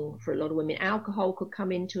strong for a lot of women. Alcohol could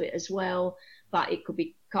come into it as well, but it could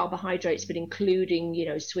be carbohydrates, but including,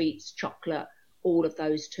 sweets, chocolate, all of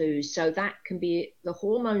those too. So that can be, the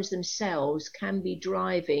hormones themselves can be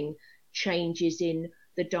driving changes in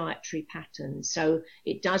the dietary pattern. So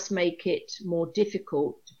it does make it more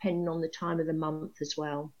difficult depending on the time of the month as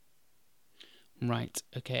well. Right,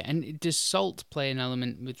 okay. And does salt play an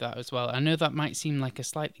element with that as well? I know that might seem like a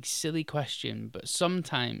slightly silly question, but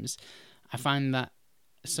sometimes I find that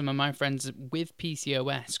some of my friends with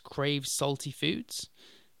PCOS crave salty foods.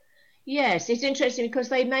 Yes, it's interesting because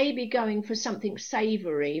they may be going for something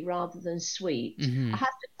savoury rather than sweet. Mm-hmm. I have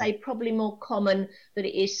to say probably more common that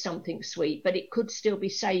it is something sweet, but it could still be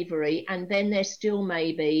savoury. And then there still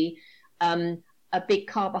may be a big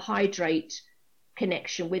carbohydrate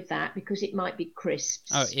connection with that because it might be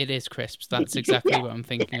crisps. Oh, it is crisps. That's exactly what I'm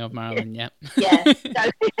thinking of, Marilyn. Yep. Yeah.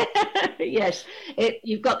 So, yes,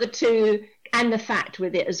 you've got the two and the fat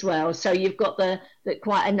with it as well. So you've got the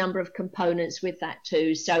quite a number of components with that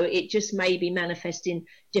too. So it just may be manifesting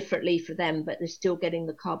differently for them, but they're still getting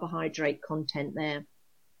the carbohydrate content there.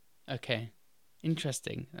 Okay.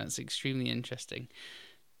 Interesting. That's extremely interesting.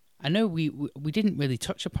 I know we didn't really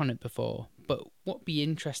touch upon it before, but what'd be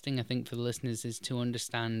interesting, I think, for the listeners is to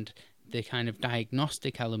understand the kind of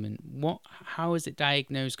diagnostic element. How is it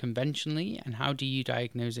diagnosed conventionally, and how do you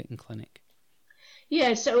diagnose it in clinic?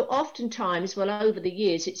 Yeah, so oftentimes, well, over the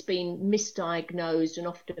years, it's been misdiagnosed and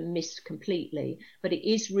often missed completely. But it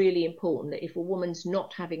is really important that if a woman's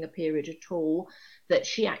not having a period at all, that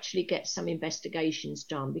she actually gets some investigations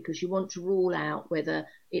done, because you want to rule out whether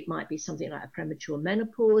it might be something like a premature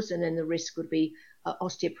menopause, and then the risk would be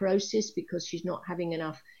osteoporosis because she's not having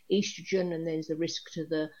enough estrogen, and there's the risk to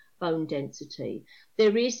the bone density.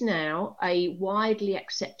 There is now a widely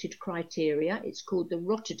accepted criteria. It's called the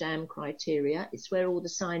Rotterdam criteria. It's where all the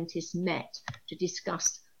scientists met to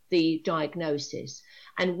discuss the diagnosis.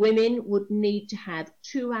 And women would need to have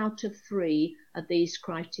 2 out of 3 of these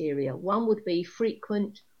criteria. One would be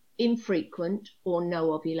frequent, infrequent, or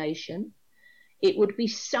no ovulation. It would be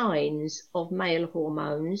signs of male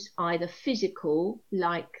hormones, either physical,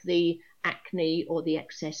 like the acne or the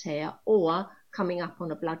excess hair, or coming up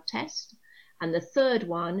on a blood test. And the third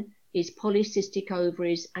one is polycystic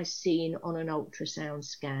ovaries as seen on an ultrasound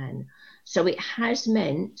scan. So it has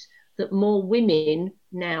meant that more women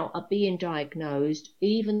now are being diagnosed,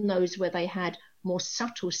 even those where they had more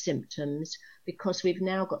subtle symptoms, because we've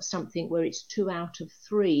now got something where it's 2 out of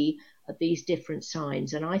 3 of these different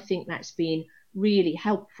signs. And I think that's been really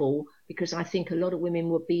helpful, because I think a lot of women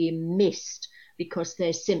were being missed because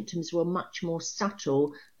their symptoms were much more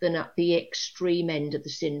subtle than at the extreme end of the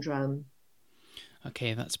syndrome.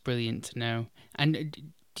 Okay, that's brilliant to know. And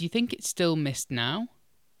do you think it's still missed now?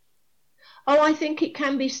 Oh, I think it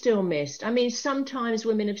can be still missed. I mean, sometimes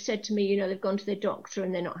women have said to me, they've gone to their doctor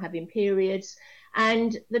and they're not having periods.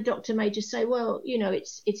 And the doctor may just say, well,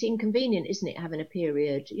 it's inconvenient, isn't it, having a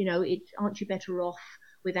period? Aren't you better off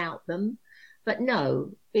without them? But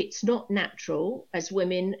no, it's not natural. As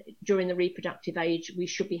women during the reproductive age, we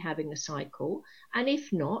should be having a cycle. And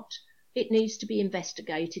if not, it needs to be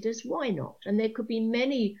investigated as why not. And there could be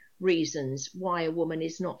many reasons why a woman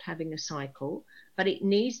is not having a cycle, but it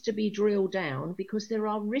needs to be drilled down, because there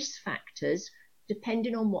are risk factors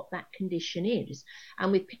depending on what that condition is.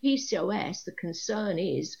 And with PCOS, the concern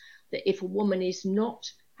is that if a woman is not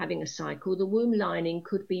having a cycle, the womb lining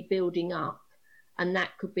could be building up, and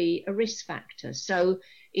that could be a risk factor. So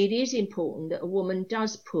it is important that a woman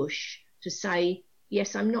does push to say,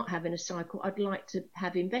 yes, I'm not having a cycle. I'd like to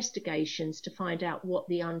have investigations to find out what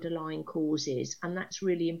the underlying cause is. And that's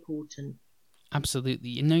really important. Absolutely.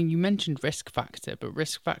 You mentioned risk factor, but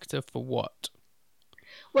risk factor for what?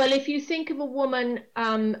 Well, if you think of a woman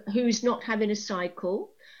who's not having a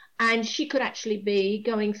cycle, and she could actually be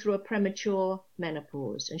going through a premature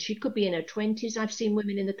menopause, and she could be in her 20s. I've seen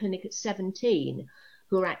women in the clinic at 17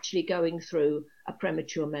 who are actually going through a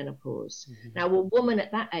premature menopause. Mm-hmm. Now, a woman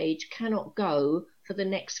at that age cannot go for the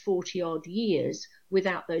next 40 odd years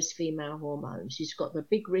without those female hormones. She's got the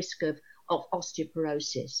big risk of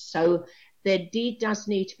osteoporosis. So there does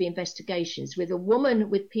need to be investigations. With a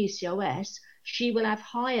woman with PCOS, she will have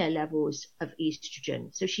higher levels of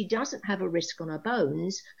estrogen. So she doesn't have a risk on her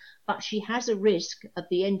bones, but she has a risk of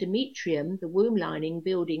the endometrium, the womb lining,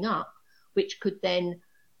 building up, which could then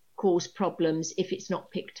cause problems if it's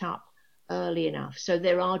not picked up early enough. So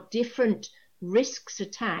there are different risks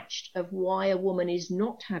attached of why a woman is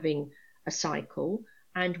not having a cycle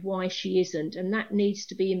and why she isn't. And that needs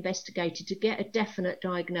to be investigated to get a definite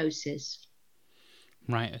diagnosis.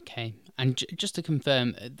 Right, okay. And just to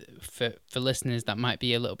confirm, for listeners that might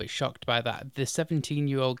be a little bit shocked by that, the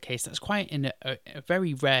 17-year-old case, that's quite a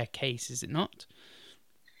very rare case, is it not?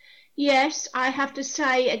 Yes, I have to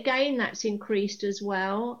say, again, that's increased as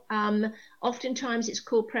well. Oftentimes it's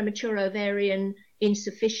called premature ovarian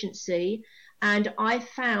insufficiency. And I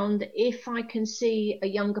found that if I can see a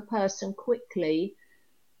younger person quickly,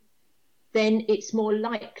 then it's more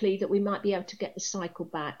likely that we might be able to get the cycle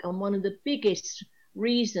back. And one of the biggest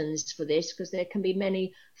reasons for this, because there can be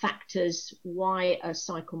many factors why a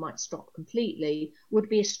cycle might stop completely, would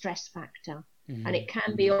be a stress factor. Mm-hmm. And it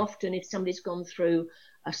can be often if somebody's gone through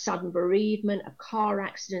a sudden bereavement, a car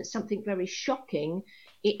accident, something very shocking,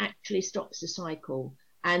 it actually stops the cycle.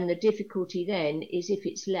 And the difficulty then is if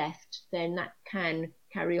it's left, then that can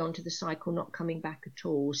carry on to the cycle not coming back at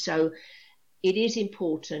all. So it is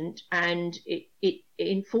important, and it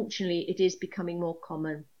unfortunately it is becoming more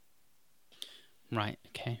common. Right,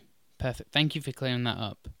 okay. Perfect. Thank you for clearing that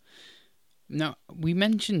up. Now, we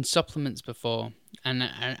mentioned supplements before, and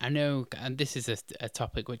I know this is a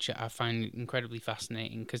topic which I find incredibly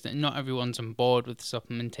fascinating, because not everyone's on board with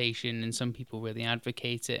supplementation, and some people really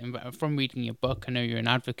advocate it. And from reading your book, I know you're an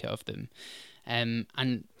advocate of them, and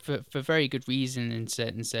for very good reason in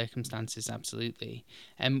certain circumstances, absolutely.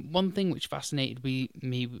 One thing which fascinated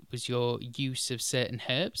me was your use of certain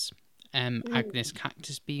herbs. Agnus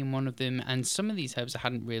cactus being one of them, and some of these herbs I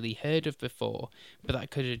hadn't really heard of before, but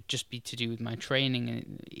that could just be to do with my training,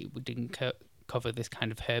 and it didn't cover this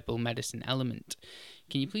kind of herbal medicine element.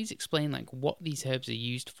 Can you please explain what these herbs are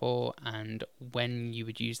used for and when you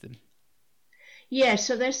would use them? Yeah,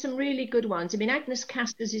 so there's some really good ones. I mean, Agnus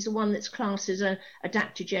castus is the one that's classed as an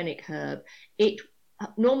adaptogenic herb. It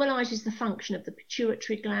normalizes the function of the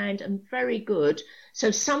pituitary gland and very good. So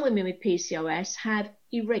some women with PCOS have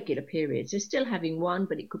irregular periods. They're still having one,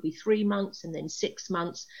 but it could be 3 months and then 6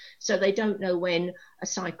 months. So they don't know when a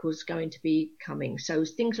cycle is going to be coming. So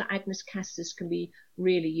things like Agnus castus can be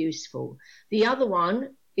really useful. The other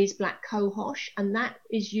one is black cohosh, and that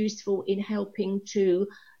is useful in helping to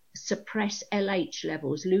suppress LH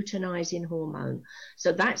levels, luteinizing hormone.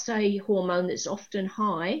 So that's a hormone that's often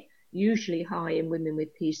high, usually high in women with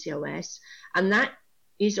PCOS, and that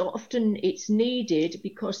is often, it's needed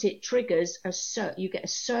because it triggers you get a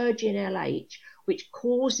surge in LH, which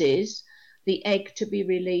causes the egg to be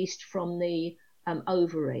released from the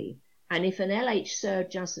ovary. And if an LH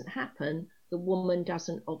surge doesn't happen, the woman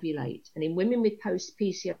doesn't ovulate. And in women with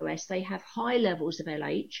post-PCOS, they have high levels of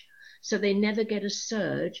LH, so they never get a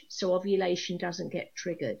surge, so ovulation doesn't get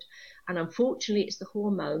triggered. And unfortunately, it's the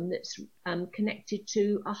hormone that's connected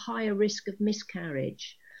to a higher risk of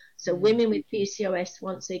miscarriage. So women with PCOS,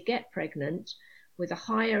 once they get pregnant with a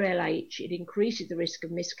higher LH, it increases the risk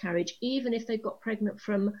of miscarriage, even if they've got pregnant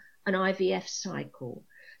from an IVF cycle.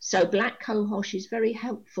 So black cohosh is very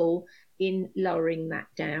helpful in lowering that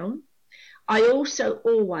down. I also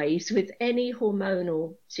always, with any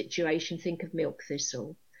hormonal situation, think of milk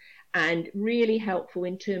thistle, and really helpful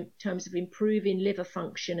in terms of improving liver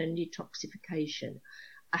function and detoxification.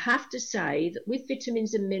 I have to say that with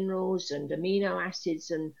vitamins and minerals and amino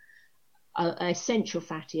acids and essential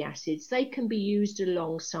fatty acids, they can be used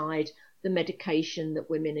alongside the medication that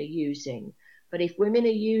women are using. But if women are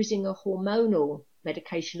using a hormonal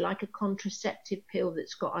medication like a contraceptive pill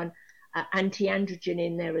that's got an anti-androgen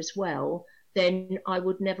in there as well, then I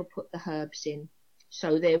would never put the herbs in.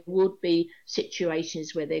 So there would be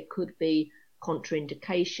situations where there could be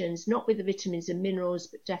contraindications, not with the vitamins and minerals,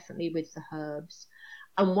 but definitely with the herbs.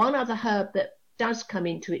 And one other herb that does come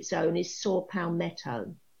into its own is saw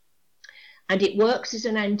palmetto. And it works as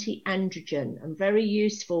an anti-androgen and very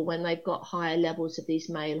useful when they've got higher levels of these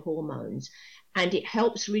male hormones. And it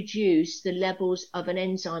helps reduce the levels of an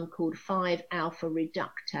enzyme called 5-alpha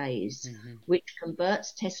reductase, which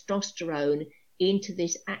converts testosterone into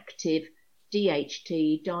this active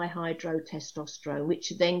DHT, dihydrotestosterone,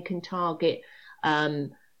 which then can target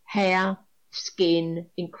hair, skin,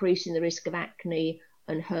 increasing the risk of acne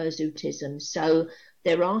and hirsutism. So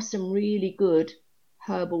there are some really good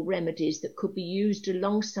herbal remedies that could be used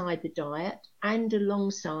alongside the diet and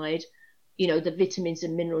alongside, the vitamins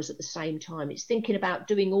and minerals at the same time. It's thinking about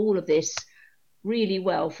doing all of this really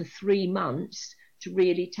well for 3 months to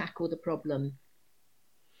really tackle the problem.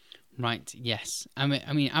 Right, yes. I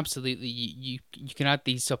mean, absolutely. You can add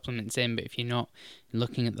these supplements in, but if you're not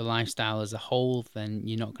looking at the lifestyle as a whole, then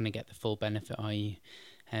you're not going to get the full benefit, are you?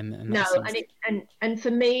 No, and for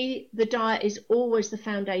me, the diet is always the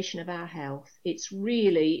foundation of our health. It's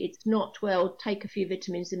not, well, take a few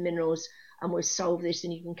vitamins and minerals and we'll solve this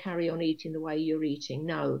and you can carry on eating the way you're eating.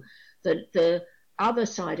 No, the other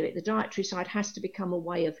side of it, the dietary side, has to become a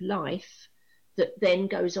way of life that then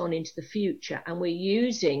goes on into the future. And we're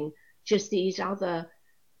using just these other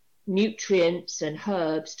nutrients and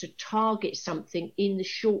herbs to target something in the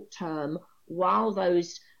short term while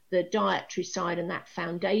the dietary side and that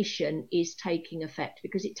foundation is taking effect,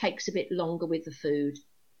 because it takes a bit longer with the food.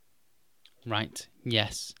 Right,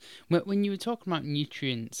 yes. When you were talking about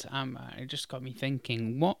nutrients, it just got me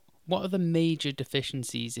thinking, what are the major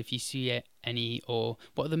deficiencies, if you see any, or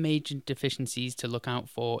what are the major deficiencies to look out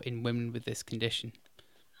for in women with this condition?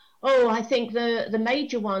 Oh, I think the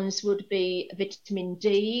major ones would be vitamin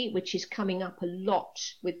D, which is coming up a lot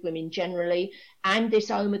with women generally, and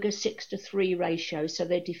this omega-6 to 3 ratio. So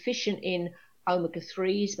they're deficient in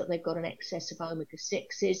omega-3s, but they've got an excess of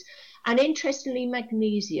omega-6s. And interestingly,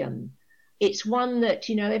 magnesium. It's one that,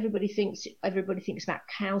 everybody thinks about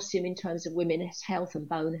calcium in terms of women's health and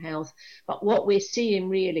bone health. But what we're seeing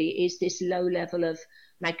really is this low level of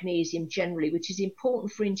magnesium generally, which is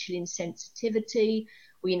important for insulin sensitivity.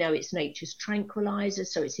 We know it's nature's tranquilizer,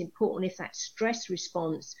 so it's important if that stress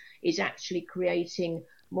response is actually creating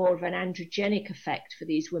more of an androgenic effect for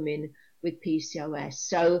these women with PCOS.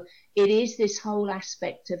 So it is this whole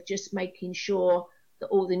aspect of just making sure that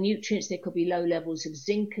all the nutrients, there could be low levels of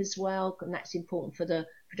zinc as well, and that's important for the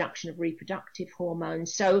production of reproductive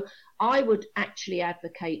hormones. So I would actually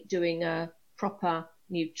advocate doing a proper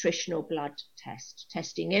nutritional blood test,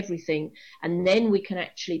 testing everything, and then we can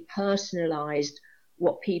actually personalise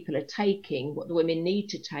what people are taking, what the women need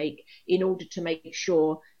to take in order to make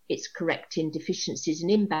sure it's correcting deficiencies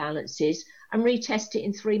and imbalances, and retest it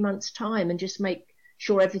in 3 months' time and just make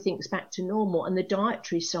sure everything's back to normal. And the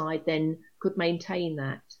dietary side then could maintain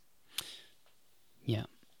that. Yeah.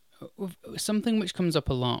 Something which comes up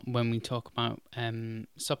a lot when we talk about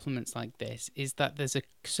supplements like this is that there's a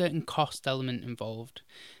certain cost element involved.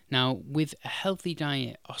 Now, with a healthy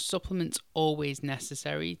diet, are supplements always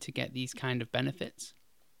necessary to get these kind of benefits?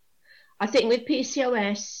 I think with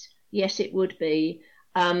PCOS, yes, it would be.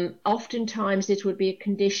 Oftentimes, it would be a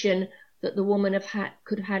condition that the woman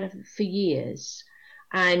could have had for years.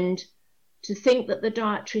 And to think that the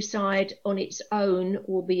dietary side on its own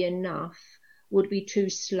will be enough would be too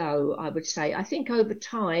slow, I would say. I think over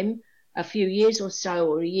time, a few years or so,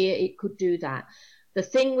 or a year, it could do that. The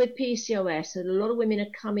thing with PCOS, that a lot of women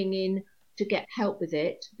are coming in to get help with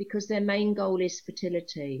it because their main goal is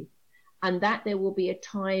fertility, and that there will be a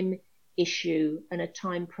time issue and a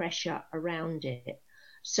time pressure around it.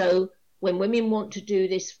 So when women want to do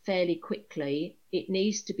this fairly quickly, it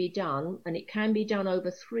needs to be done, and it can be done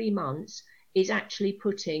over 3 months, is actually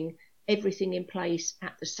putting everything in place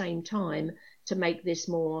at the same time to make this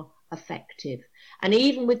more effective. And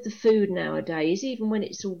even with the food nowadays, even when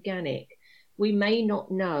it's organic, we may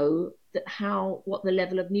not know that what the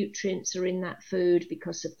level of nutrients are in that food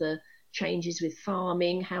because of the changes with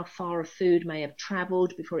farming, how far a food may have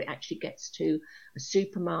travelled before it actually gets to a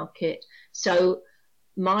supermarket. So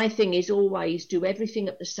my thing is always do everything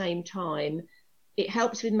at the same time. It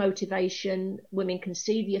helps with motivation. Women can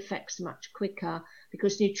see the effects much quicker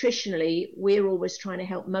because nutritionally, we're always trying to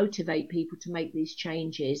help motivate people to make these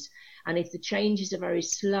changes. And if the changes are very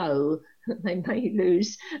slow, they may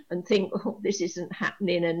lose and think, oh, this isn't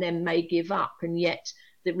happening, and then may give up. And yet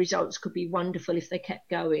the results could be wonderful if they kept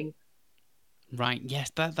going. Right. Yes,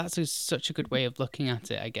 that's such a good way of looking at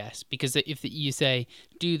it, I guess, because if you say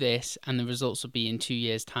do this and the results will be in 2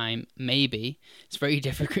 years' time, maybe it's very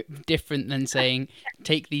different than saying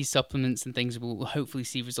take these supplements and things will hopefully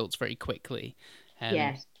see results very quickly.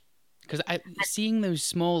 Yes. Because seeing those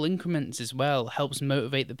small increments as well helps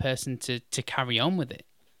motivate the person to carry on with it.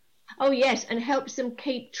 Oh, yes, and helps them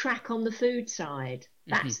keep track on the food side.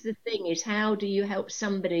 That's the thing, is how do you help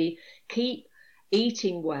somebody keep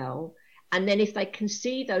eating well? And then if they can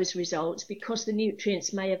see those results, because the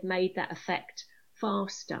nutrients may have made that effect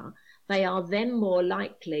faster, they are then more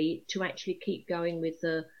likely to actually keep going with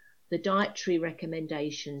the dietary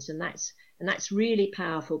recommendations. And that's really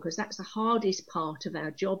powerful, because that's the hardest part of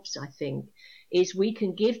our jobs, I think, is we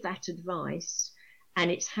can give that advice, and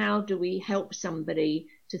it's how do we help somebody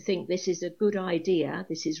to think this is a good idea,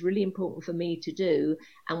 this is really important for me to do,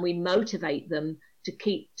 and we motivate them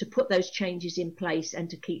to put those changes in place and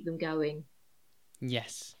to keep them going.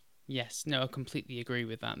 Yes. No, I completely agree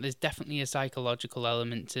with that. There's definitely a psychological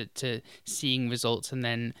element to seeing results and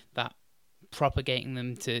then that propagating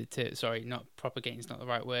them sorry, not propagating is not the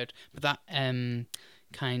right word, but that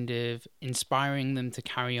kind of inspiring them to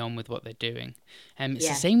carry on with what they're doing. It's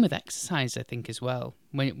the same with exercise, I think, as well.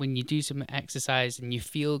 When you do some exercise and you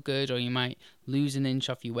feel good, or you might lose an inch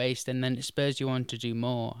off your waist, and then it spurs you on to do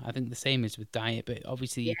more. I think the same is with diet, but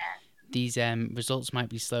obviously these results might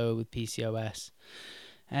be slower with PCOS.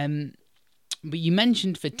 But you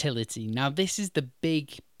mentioned fertility. Now, this is the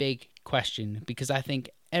big question, because I think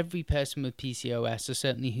every person with PCOS, or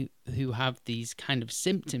certainly who have these kind of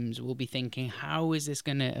symptoms, will be thinking, how is this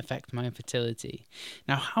going to affect my fertility?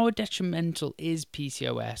 Now, how detrimental is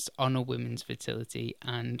PCOS on a woman's fertility,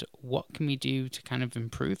 and what can we do to kind of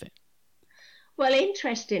improve it? Well,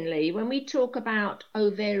 interestingly, when we talk about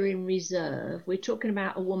ovarian reserve, we're talking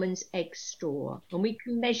about a woman's egg store, and we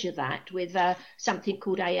can measure that with something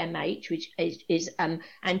called AMH, which is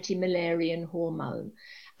anti-Müllerian hormone.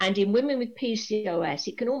 And in women with PCOS,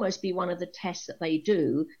 it can almost be one of the tests that they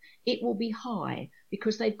do. It will be high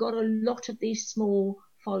because they've got a lot of these small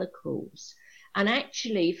follicles. And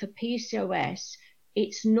actually, for PCOS,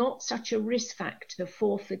 it's not such a risk factor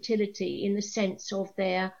for fertility in the sense of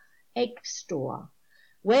their egg store.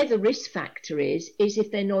 Where the risk factor is if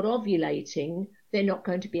they're not ovulating, they're not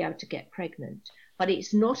going to be able to get pregnant. But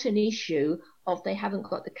it's not an issue of they haven't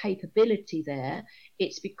got the capability there.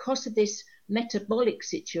 It's because of this metabolic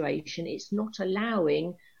situation, it's not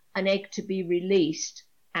allowing an egg to be released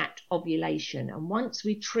at ovulation. And once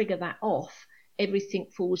we trigger that off, everything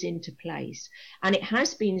falls into place. And it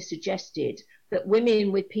has been suggested that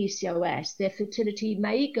women with PCOS, their fertility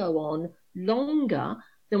may go on longer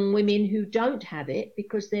than women who don't have it,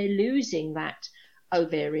 because they're losing that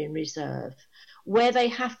ovarian reserve. Where they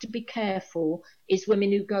have to be careful is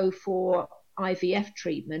women who go for IVF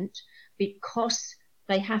treatment, because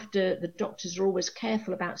the doctors are always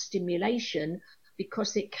careful about stimulation,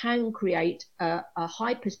 because it can create a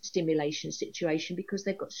hyperstimulation situation, because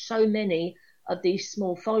they've got so many of these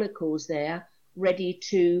small follicles there ready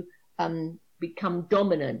to become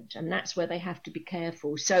dominant, and that's where they have to be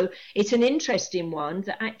careful. So it's an interesting one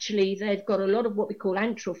that actually they've got a lot of what we call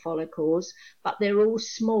antral follicles, but they're all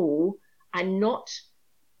small and not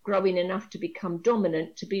growing enough to become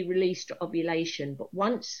dominant to be released at ovulation. But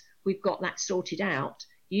once we've got that sorted out,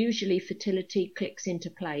 usually fertility clicks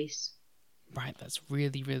into place. Right, that's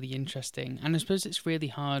really, really interesting. And I suppose it's really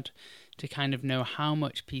hard to kind of know how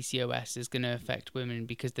much PCOS is going to affect women,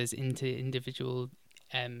 because there's inter-individual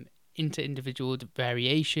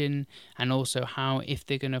variation, and also how, if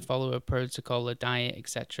they're going to follow a protocol, a diet,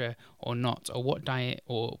 etc., or not, or what diet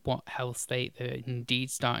or what health state they're indeed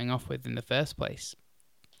starting off with in the first place.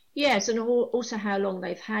 Yes, and also how long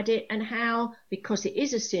they've had it, and how, because it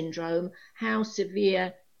is a syndrome, how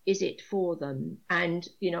severe is it for them, and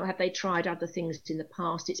have they tried other things in the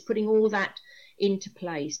past? It's putting all that into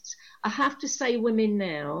place. I have to say, women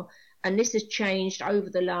now, and this has changed over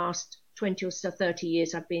the last 20 or so 30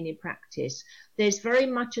 years I've been in practice, there's very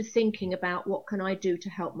much a thinking about what can I do to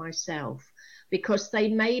help myself, because they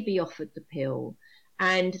may be offered the pill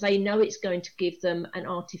and they know it's going to give them an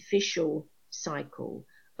artificial cycle,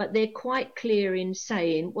 but they're quite clear in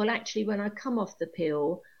saying, well, actually, when I come off the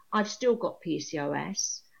pill, I've still got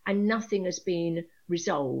PCOS and nothing has been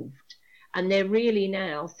resolved. And they're really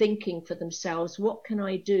now thinking for themselves, what can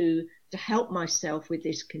I do to help myself with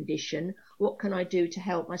this condition? What can I do to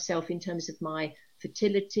help myself in terms of my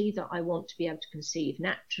fertility, that I want to be able to conceive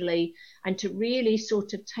naturally, and to really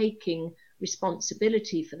sort of taking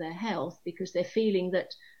responsibility for their health, because they're feeling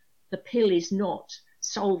that the pill is not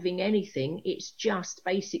solving anything. It's just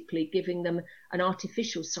basically giving them an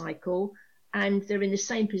artificial cycle, and they're in the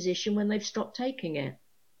same position when they've stopped taking it.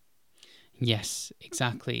 Yes,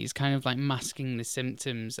 exactly. It's kind of like masking the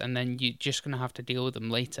symptoms, and then you're just going to have to deal with them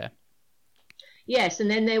later. Yes, and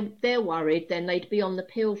then they're worried then they'd be on the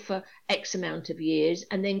pill for X amount of years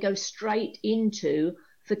and then go straight into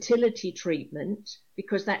fertility treatment,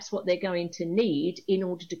 because that's what they're going to need in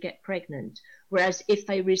order to get pregnant. Whereas if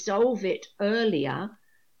they resolve it earlier,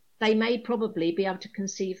 they may probably be able to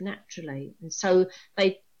conceive naturally. And so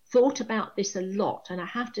they thought about this a lot, and I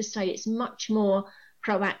have to say it's much more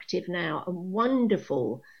proactive now, and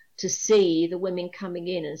wonderful to see the women coming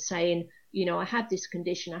in and saying, I have this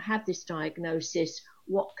condition, I have this diagnosis,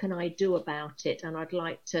 what can I do about it? And I'd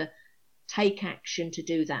like to take action to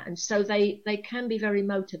do that. And so they can be very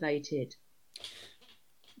motivated.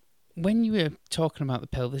 When you were talking about the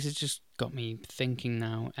pill, this has just got me thinking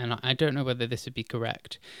now, and I don't know whether this would be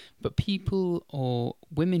correct, but people or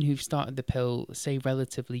women who've started the pill, say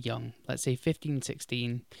relatively young, let's say 15,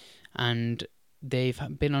 16, and they've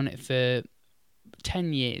been on it for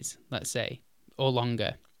 10 years, let's say, or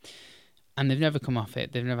longer, and they've never come off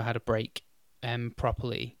it, they've never had a break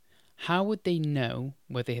properly. How would they know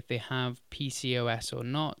whether they have PCOS or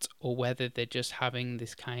not, or whether they're just having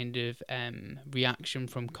this kind of reaction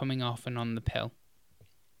from coming off and on the pill?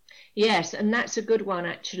 Yes, and that's a good one,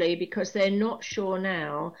 actually, because they're not sure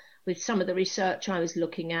now, with some of the research I was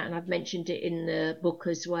looking at, and I've mentioned it in the book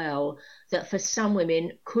as well, that for some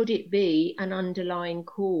women, could it be an underlying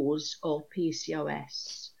cause of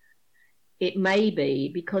PCOS? It may be,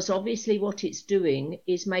 because obviously what it's doing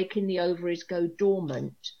is making the ovaries go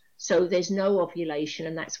dormant. So there's no ovulation,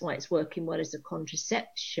 and that's why it's working well as a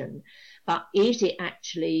contraception. But is it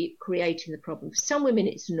actually creating the problem? For some women,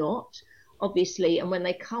 it's not, obviously. And when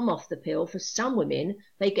they come off the pill, for some women,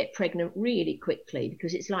 they get pregnant really quickly,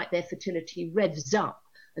 because it's like their fertility revs up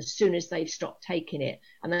as soon as they've stopped taking it,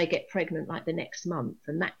 and they get pregnant like the next month,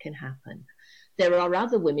 and that can happen. There are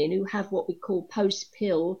other women who have what we call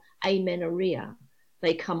post-pill amenorrhea.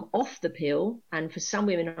 They come off the pill, and for some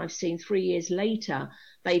women I've seen 3 years later,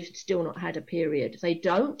 they've still not had a period. They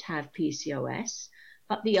don't have PCOS,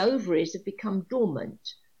 but the ovaries have become dormant.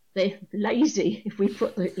 They're lazy, if we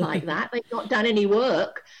put it like that. They've not done any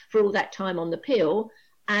work for all that time on the pill,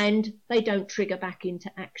 and they don't trigger back into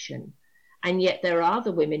action. And yet there are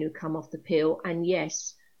other women who come off the pill, and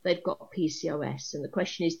yes, they've got PCOS. And the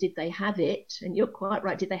question is, did they have it? And you're quite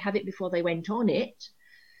right, did they have it before they went on it?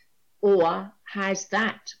 Or has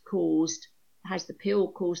the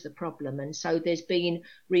pill caused the problem? And so there's been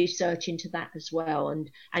research into that as well.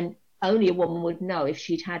 And only a woman would know if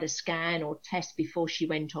she'd had a scan or test before she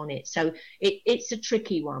went on it. So it's a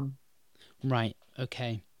tricky one. Right,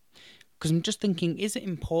 okay. Because I'm just thinking, is it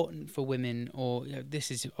important for women, or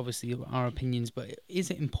this is obviously our opinions, but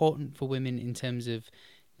is it important for women in terms of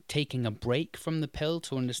taking a break from the pill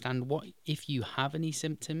to understand what if you have any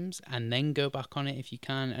symptoms and then go back on it if you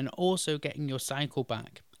can, and also getting your cycle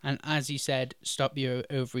back? And as you said, stop your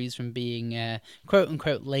ovaries from being quote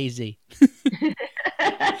unquote lazy.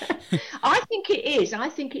 I think it is. I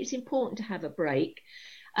think it's important to have a break,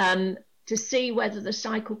 to see whether the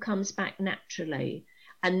cycle comes back naturally,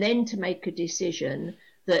 and then to make a decision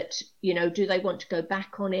that, do they want to go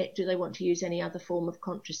back on it? Do they want to use any other form of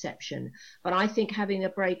contraception? But I think having a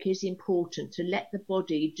break is important to let the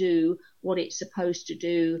body do what it's supposed to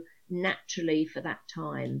do naturally for that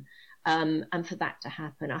time, and for that to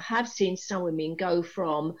happen. I have seen some women go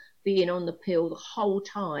from being on the pill the whole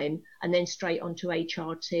time and then straight onto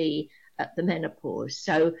HRT at the menopause.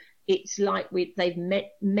 So it's like they've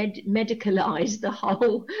medicalized the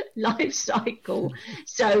whole life cycle.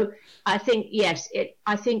 So I think, yes,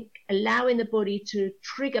 I think allowing the body to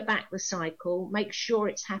trigger back the cycle, make sure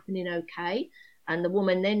it's happening okay, and the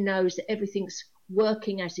woman then knows that everything's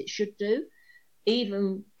working as it should do.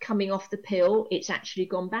 Even coming off the pill, it's actually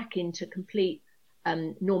gone back into complete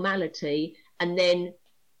normality, and then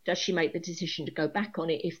does she make the decision to go back on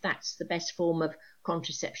it if that's the best form of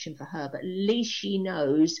contraception for her? But at least she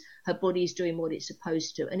knows her body's doing what it's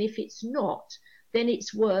supposed to. And if it's not, then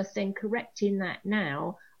it's worth then correcting that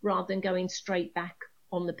now rather than going straight back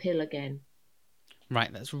on the pill again.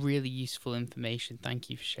 Right, that's really useful information. Thank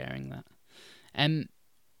you for sharing that.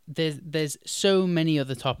 There's so many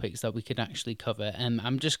other topics that we could actually cover.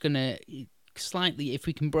 I'm just going to slightly, if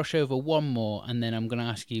we can brush over one more, and then I'm going to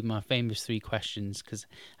ask you my famous 3 questions, because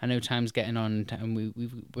I know time's getting on and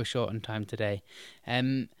we're short on time today.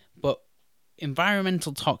 But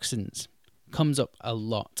environmental toxins comes up a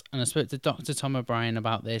lot, and I spoke to Dr. Tom O'Brien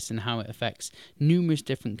about this and how it affects numerous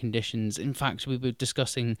different conditions. In fact, we were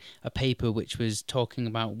discussing a paper which was talking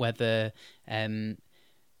about whether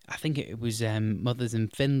I think it was mothers in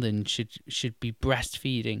Finland should be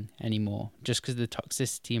breastfeeding anymore, just because of the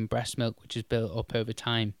toxicity in breast milk, which is built up over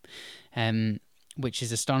time, which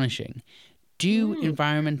is astonishing. Do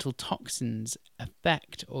environmental toxins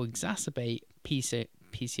affect or exacerbate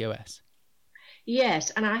PCOS? Yes,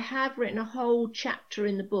 and I have written a whole chapter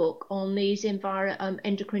in the book on these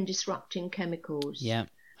endocrine disrupting chemicals. Yeah,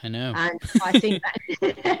 I know. And I think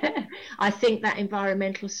that I think that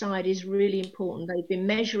environmental side is really important. They've been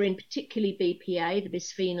measuring particularly BPA, the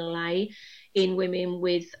bisphenol A, in women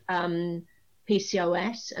with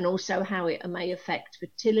PCOS, and also how it may affect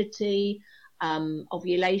fertility,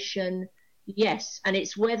 ovulation. Yes, and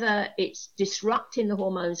it's whether it's disrupting the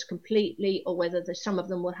hormones completely or whether some of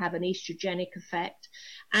them will have an estrogenic effect.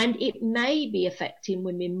 And it may be affecting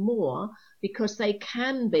women more because they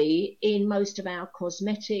can be in most of our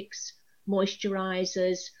cosmetics,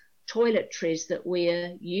 moisturizers, toiletries that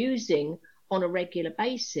we're using on a regular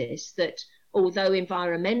basis, that although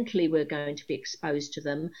environmentally we're going to be exposed to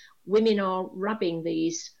them, women are rubbing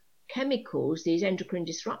these chemicals, these endocrine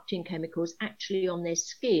disrupting chemicals, actually on their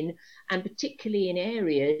skin, and particularly in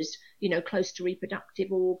areas, close to reproductive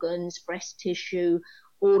organs, breast tissue,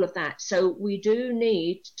 all of that. So we do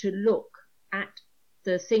need to look at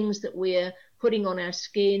the things that we're putting on our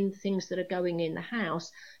skin, things that are going in the house,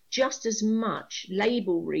 just as much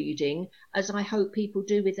label reading as I hope people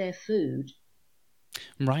do with their food.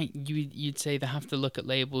 Right, you'd say they have to look at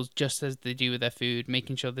labels just as they do with their food,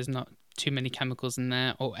 making sure there's not too many chemicals in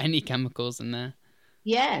there or any chemicals in there.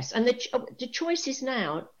 Yes, and the choices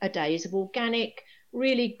nowadays of organic,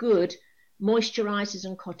 really good moisturizers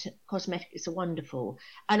and cosmetics are wonderful.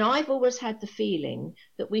 And I've always had the feeling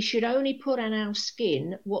that we should only put on our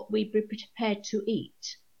skin what we'd be prepared to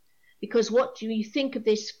eat. Because what do you think of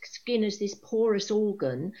this skin as this porous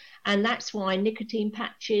organ? And that's why nicotine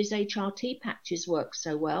patches, HRT patches work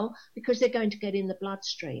so well, because they're going to get in the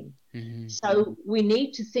bloodstream. Mm-hmm. So we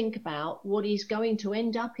need to think about what is going to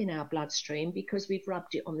end up in our bloodstream because we've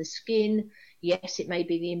rubbed it on the skin. Yes, it may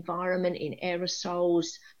be the environment in aerosols,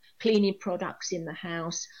 cleaning products in the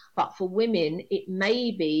house. But for women, it may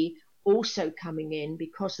be also coming in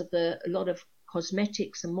because of a lot of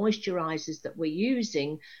cosmetics and moisturizers that we're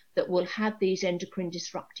using that will have these endocrine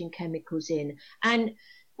disrupting chemicals in. And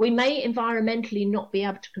we may environmentally not be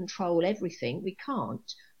able to control everything. We can't,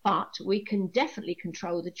 but we can definitely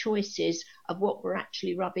control the choices of what we're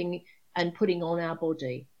actually rubbing and putting on our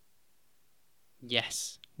body.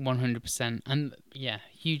 Yes, 100%. And yeah,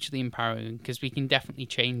 hugely empowering because we can definitely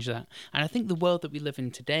change that. And I think the world that we live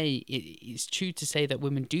in today, it's true to say that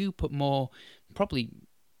women do put more, probably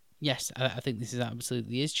Yes, I think this is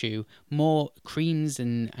absolutely is true. More creams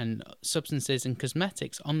and substances and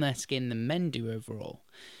cosmetics on their skin than men do overall.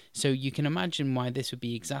 So you can imagine why this would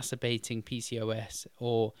be exacerbating PCOS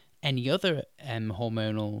or any other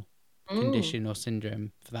hormonal condition or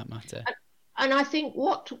syndrome for that matter. And I think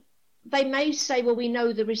what they may say, well, we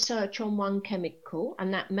know the research on one chemical,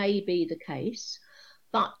 and that may be the case.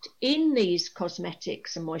 But in these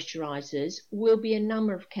cosmetics and moisturizers will be a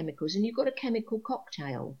number of chemicals, and you've got a chemical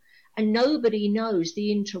cocktail, and nobody knows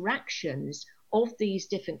the interactions of these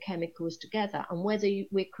different chemicals together and whether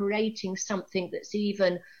we're creating something that's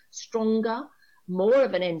even stronger, more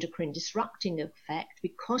of an endocrine disrupting effect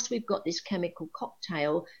because we've got this chemical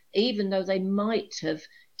cocktail, even though they might have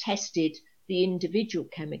tested the individual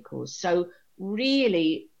chemicals. So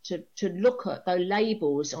really to look at the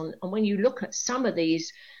labels on, and when you look at some of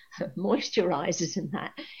these moisturizers and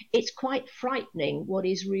that, it's quite frightening what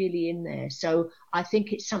is really in there. So I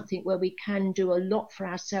think it's something where we can do a lot for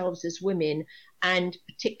ourselves as women, and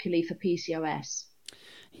particularly for PCOS.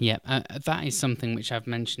 Yeah, that is something which I've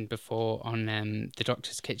mentioned before on the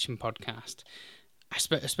Doctor's Kitchen podcast. I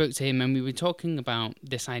spoke to him and we were talking about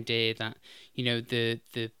this idea that, you know, the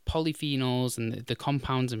polyphenols and the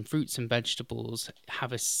compounds in fruits and vegetables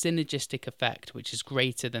have a synergistic effect which is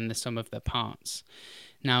greater than the sum of their parts.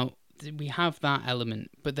 Now, we have that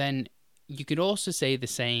element, but then you could also say the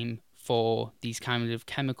same for these kind of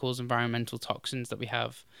chemicals, environmental toxins that we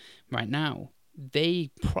have right now.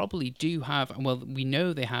 They probably do have, well, we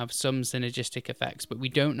know they have some synergistic effects, but we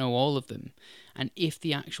don't know all of them. And if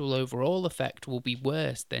the actual overall effect will be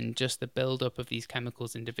worse than just the build-up of these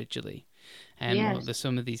chemicals individually, Yes. or the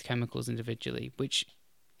sum of these chemicals individually, which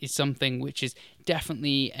is something which is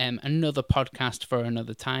definitely another podcast for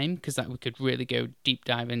another time, because that we could really go deep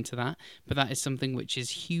dive into that. But that is something which is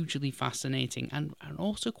hugely fascinating and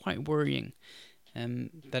also quite worrying,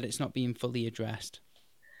 that it's not being fully addressed.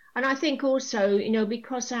 And I think also, you know,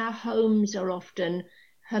 because our homes are often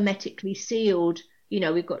hermetically sealed, you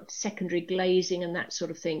know, we've got secondary glazing and that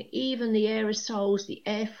sort of thing. Even the aerosols, the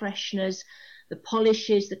air fresheners, the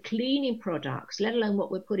polishes, the cleaning products, let alone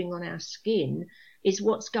what we're putting on our skin, is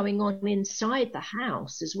what's going on inside the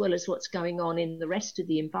house as well as what's going on in the rest of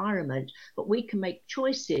the environment. But we can make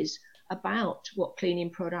choices about what cleaning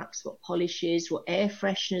products, what polishes, what air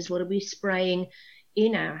fresheners, what are we spraying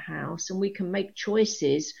in our house, and we can make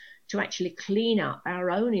choices to actually clean up our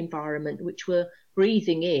own environment, which we're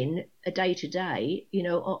breathing in a day to day, you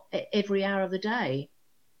know, every hour of the day.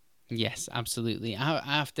 Yes, absolutely. I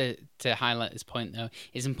have to highlight this point, though.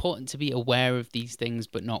 It's important to be aware of these things,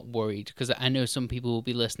 but not worried, because I know some people will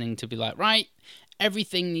be listening to be like, right,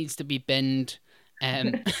 everything needs to be binned.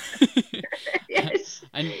 Yes.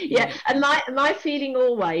 And my feeling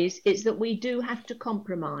always is that we do have to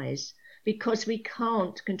compromise, because we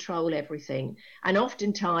can't control everything. And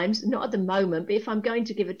oftentimes, not at the moment, but if I'm going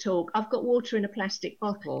to give a talk, I've got water in a plastic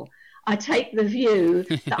bottle. I take the view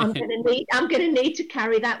that I'm going to need to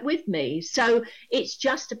carry that with me. So it's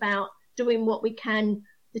just about doing what we can,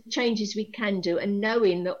 the changes we can do, and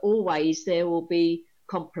knowing that always there will be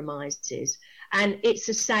compromises. And it's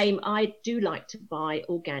the same. I do like to buy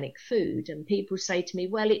organic food, and people say to me,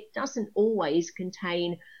 well, it doesn't always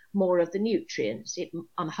contain more of the nutrients.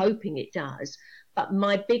 I'm hoping it does. But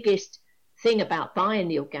my biggest thing about buying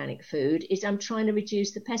the organic food is I'm trying to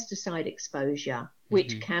reduce the pesticide exposure,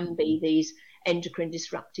 which can be these endocrine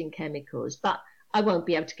disrupting chemicals. But I won't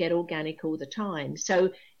be able to get organic all the time.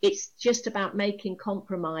 So it's just about making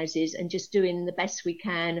compromises and just doing the best we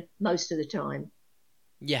can most of the time.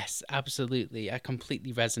 Yes, absolutely. I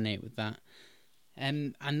completely resonate with that.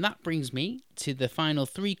 And that brings me to the final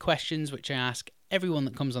 3 questions which I ask everyone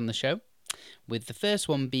that comes on the show, with the first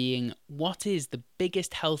one being, what is the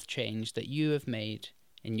biggest health change that you have made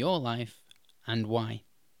in your life and why?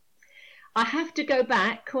 I have to go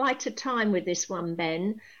back quite a time with this one,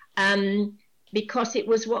 Ben, because it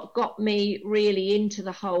was what got me really into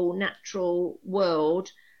the whole natural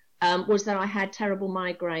world, was that I had terrible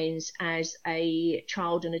migraines as a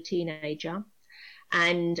child and a teenager.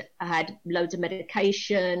 And I had loads of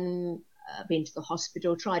medication, been to the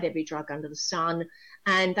hospital, tried every drug under the sun,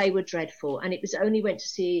 and they were dreadful. And it was only went to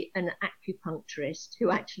see an acupuncturist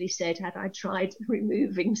who actually said, had I tried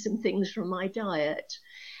removing some things from my diet?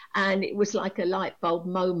 And it was like a light bulb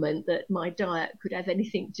moment that my diet could have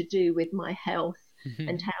anything to do with my health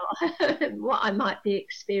and how what I might be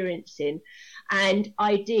experiencing. And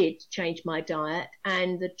I did change my diet.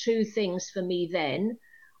 And the 2 things for me then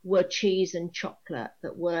were cheese and chocolate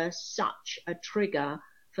that were such a trigger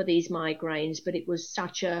for these migraines, but it was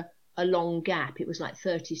such a long gap. It was like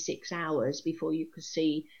 36 hours before you could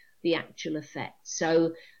see the actual effect.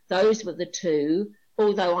 So Those were the two,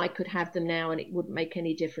 although I could have them now and it wouldn't make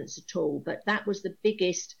any difference at all. But that was the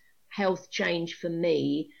biggest health change for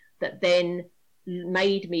me that then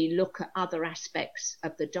made me look at other aspects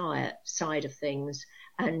of the diet side of things,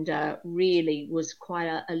 and really was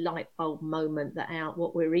quite a light bulb moment that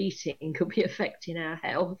what we're eating could be affecting our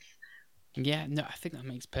health. Yeah, no, I think that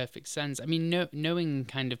makes perfect sense. I mean, knowing,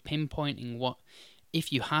 kind of pinpointing what,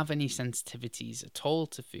 if you have any sensitivities at all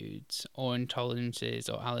to foods or intolerances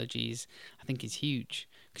or allergies, I think is huge.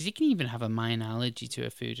 Because you can even have a minor allergy to a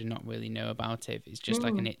food and not really know about it if it's just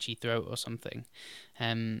like an itchy throat or something.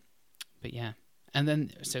 But yeah. And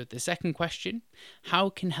then, so the second question, how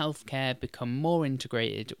can healthcare become more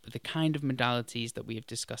integrated with the kind of modalities that we have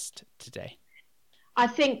discussed today? I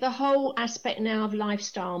think the whole aspect now of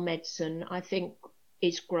lifestyle medicine, I think,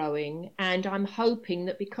 is growing. And I'm hoping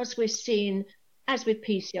that because we're seeing, as with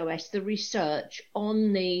PCOS, the research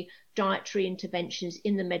on the dietary interventions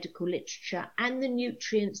in the medical literature and the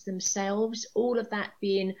nutrients themselves, all of that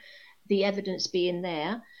being, the evidence being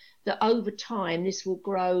there, that over time this will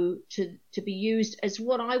grow to be used as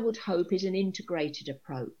what I would hope is an integrated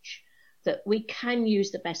approach, that we can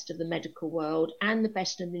use the best of the medical world and the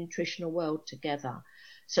best of the nutritional world together.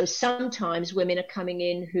 So sometimes women are coming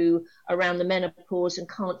in who are around the menopause and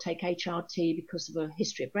can't take HRT because of a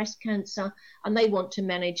history of breast cancer, and they want to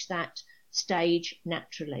manage that stage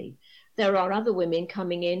naturally. There are other women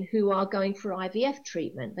coming in who are going for IVF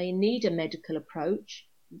treatment. They need a medical approach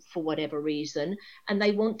for whatever reason, and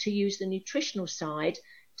they want to use the nutritional side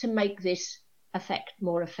to make this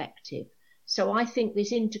more effective. So I think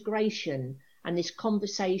this integration and this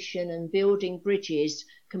conversation and building bridges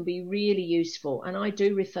can be really useful. And I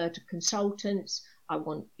do refer to consultants. I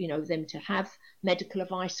want, them to have medical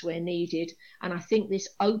advice where needed. And I think this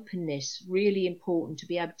openness, really important to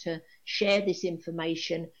be able to share this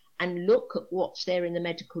information and look at what's there in the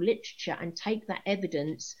medical literature and take that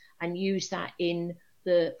evidence and use that in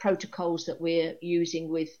the protocols that we're using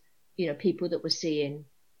with, people that we're seeing.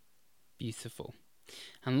 Beautiful.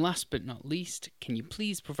 And last but not least, can you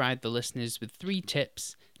please provide the listeners with 3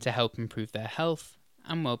 tips to help improve their health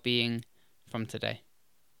and well-being from today?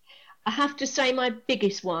 I have to say my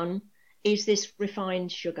biggest one is this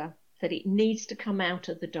refined sugar, that it needs to come out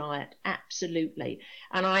of the diet, absolutely.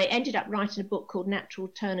 And I ended up writing a book called Natural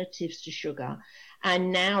Alternatives to Sugar,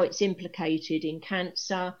 and now it's implicated in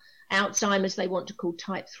cancer, Alzheimer's, they want to call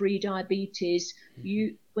type 3 diabetes.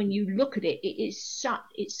 When you look at it, it's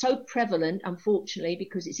so prevalent, unfortunately,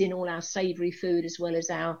 because it's in all our savoury food as well as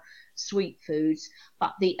our sweet foods.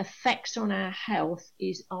 But the effects on our health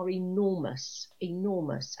are enormous.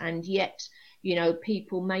 And yet,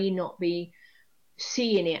 people may not be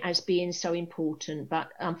seeing it as being so important.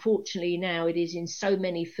 But unfortunately now it is in so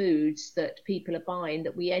many foods that people are buying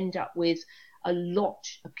that we end up with a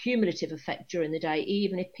cumulative effect during the day,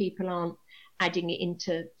 even if people aren't adding it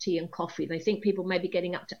into tea and coffee. They think people may be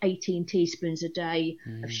getting up to 18 teaspoons a day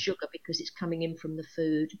of sugar because it's coming in from the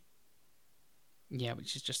food. Yeah,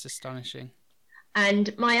 which is just astonishing.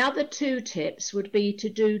 And my other 2 tips would be to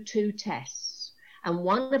do 2 tests. And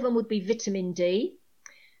one of them would be vitamin D.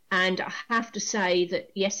 And I have to say that,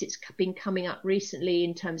 yes, it's been coming up recently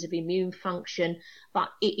in terms of immune function, but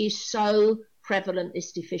it is so prevalent,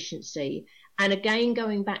 this deficiency. And again,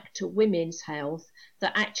 going back to women's health,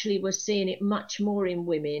 that actually we're seeing it much more in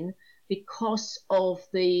women because of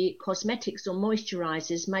the cosmetics or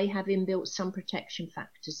moisturizers may have inbuilt some protection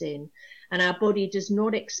factors in. And our body does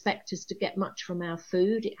not expect us to get much from our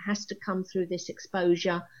food. It has to come through this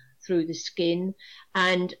exposure, through the skin.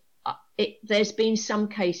 And there's been some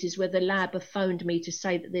cases where the lab have phoned me to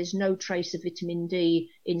say that there's no trace of vitamin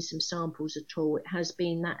D in some samples at all. It has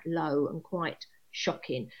been that low and quite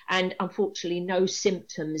shocking. And unfortunately, no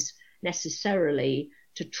symptoms necessarily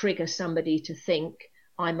to trigger somebody to think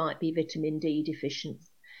I might be vitamin D deficient.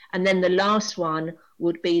 And then the last one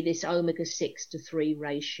would be this omega-6 to 3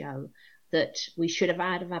 ratio, that we should have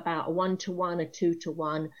had about a 1-to-1, a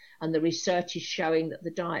 2-to-1, and the research is showing that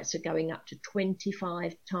the diets are going up to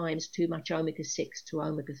 25 times too much omega-6 to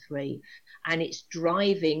omega-3, and it's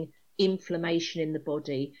driving inflammation in the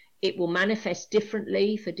body. It will manifest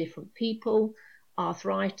differently for different people.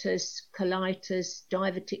 Arthritis, colitis,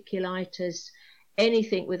 diverticulitis,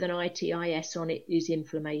 anything with an itis on it is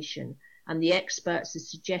inflammation. And the experts are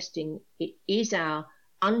suggesting it is our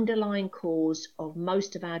underlying cause of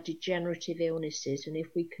most of our degenerative illnesses. And if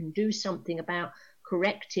we can do something about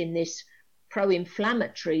correcting this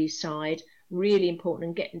pro-inflammatory side, really important,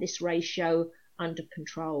 and getting this ratio under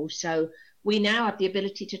control. So we now have the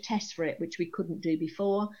ability to test for it, which we couldn't do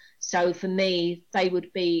before. So for me, they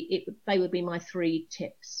would be my 3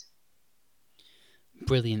 tips.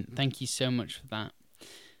 Brilliant. Thank you so much for that.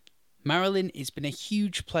 Marilyn, it's been a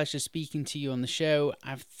huge pleasure speaking to you on the show.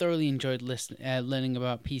 I've thoroughly enjoyed learning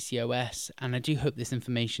about PCOS, and I do hope this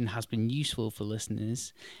information has been useful for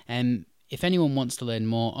listeners. If anyone wants to learn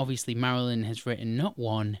more, obviously Marilyn has written not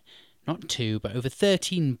one, not two, but over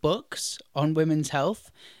 13 books on women's health,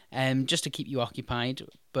 just to keep you occupied.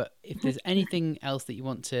 But if there's anything else that you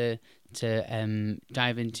want to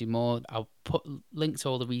dive into more, I'll put links to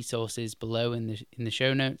all the resources below in the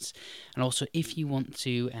show notes. And also, if you want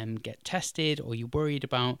to get tested or you're worried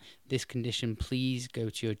about this condition, please go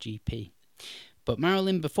to your GP. But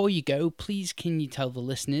Marilyn, before you go, please can you tell the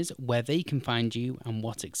listeners where they can find you and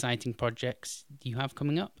what exciting projects you have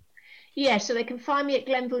coming up? Yeah, so they can find me at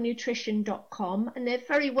glenvillenutrition.com, and they're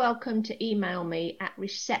very welcome to email me at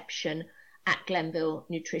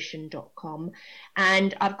reception@glenvillenutrition.com.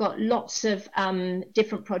 And I've got lots of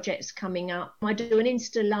different projects coming up. I do an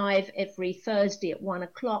Insta Live every Thursday at 1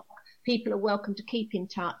 o'clock. People are welcome to keep in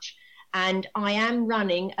touch. And I am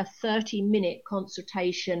running a 30-minute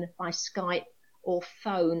consultation by Skype or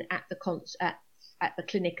phone at the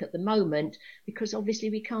clinic at the moment, because obviously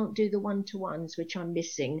we can't do the one-to-ones, which I'm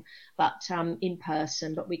missing, but in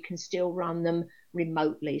person, but we can still run them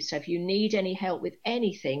remotely. So if you need any help with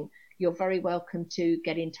anything, you're very welcome to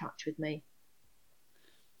get in touch with me.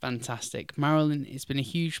 Fantastic. Marilyn, it's been a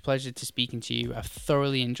huge pleasure to speaking to you. I've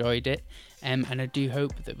thoroughly enjoyed it, and I do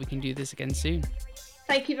hope that we can do this again soon.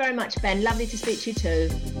 Thank you very much, Ben. Lovely to speak to you too.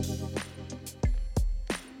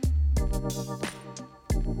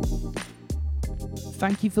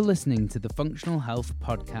 Thank you for listening to the Functional Health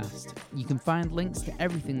Podcast. You can find links to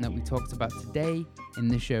everything that we talked about today in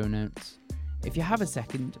the show notes. If you have a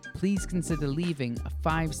second, please consider leaving a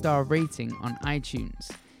 5-star rating on iTunes.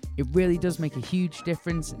 It really does make a huge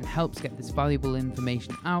difference and helps get this valuable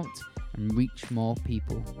information out and reach more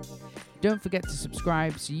people. Don't forget to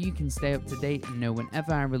subscribe so you can stay up to date and know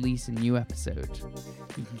whenever I release a new episode.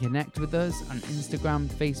 You can connect with us on Instagram,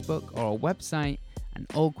 Facebook, or our website, and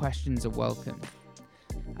all questions are welcome.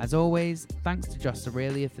 As always, thanks to Josh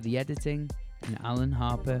Aurelia for the editing and Alan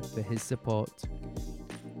Harper for his support.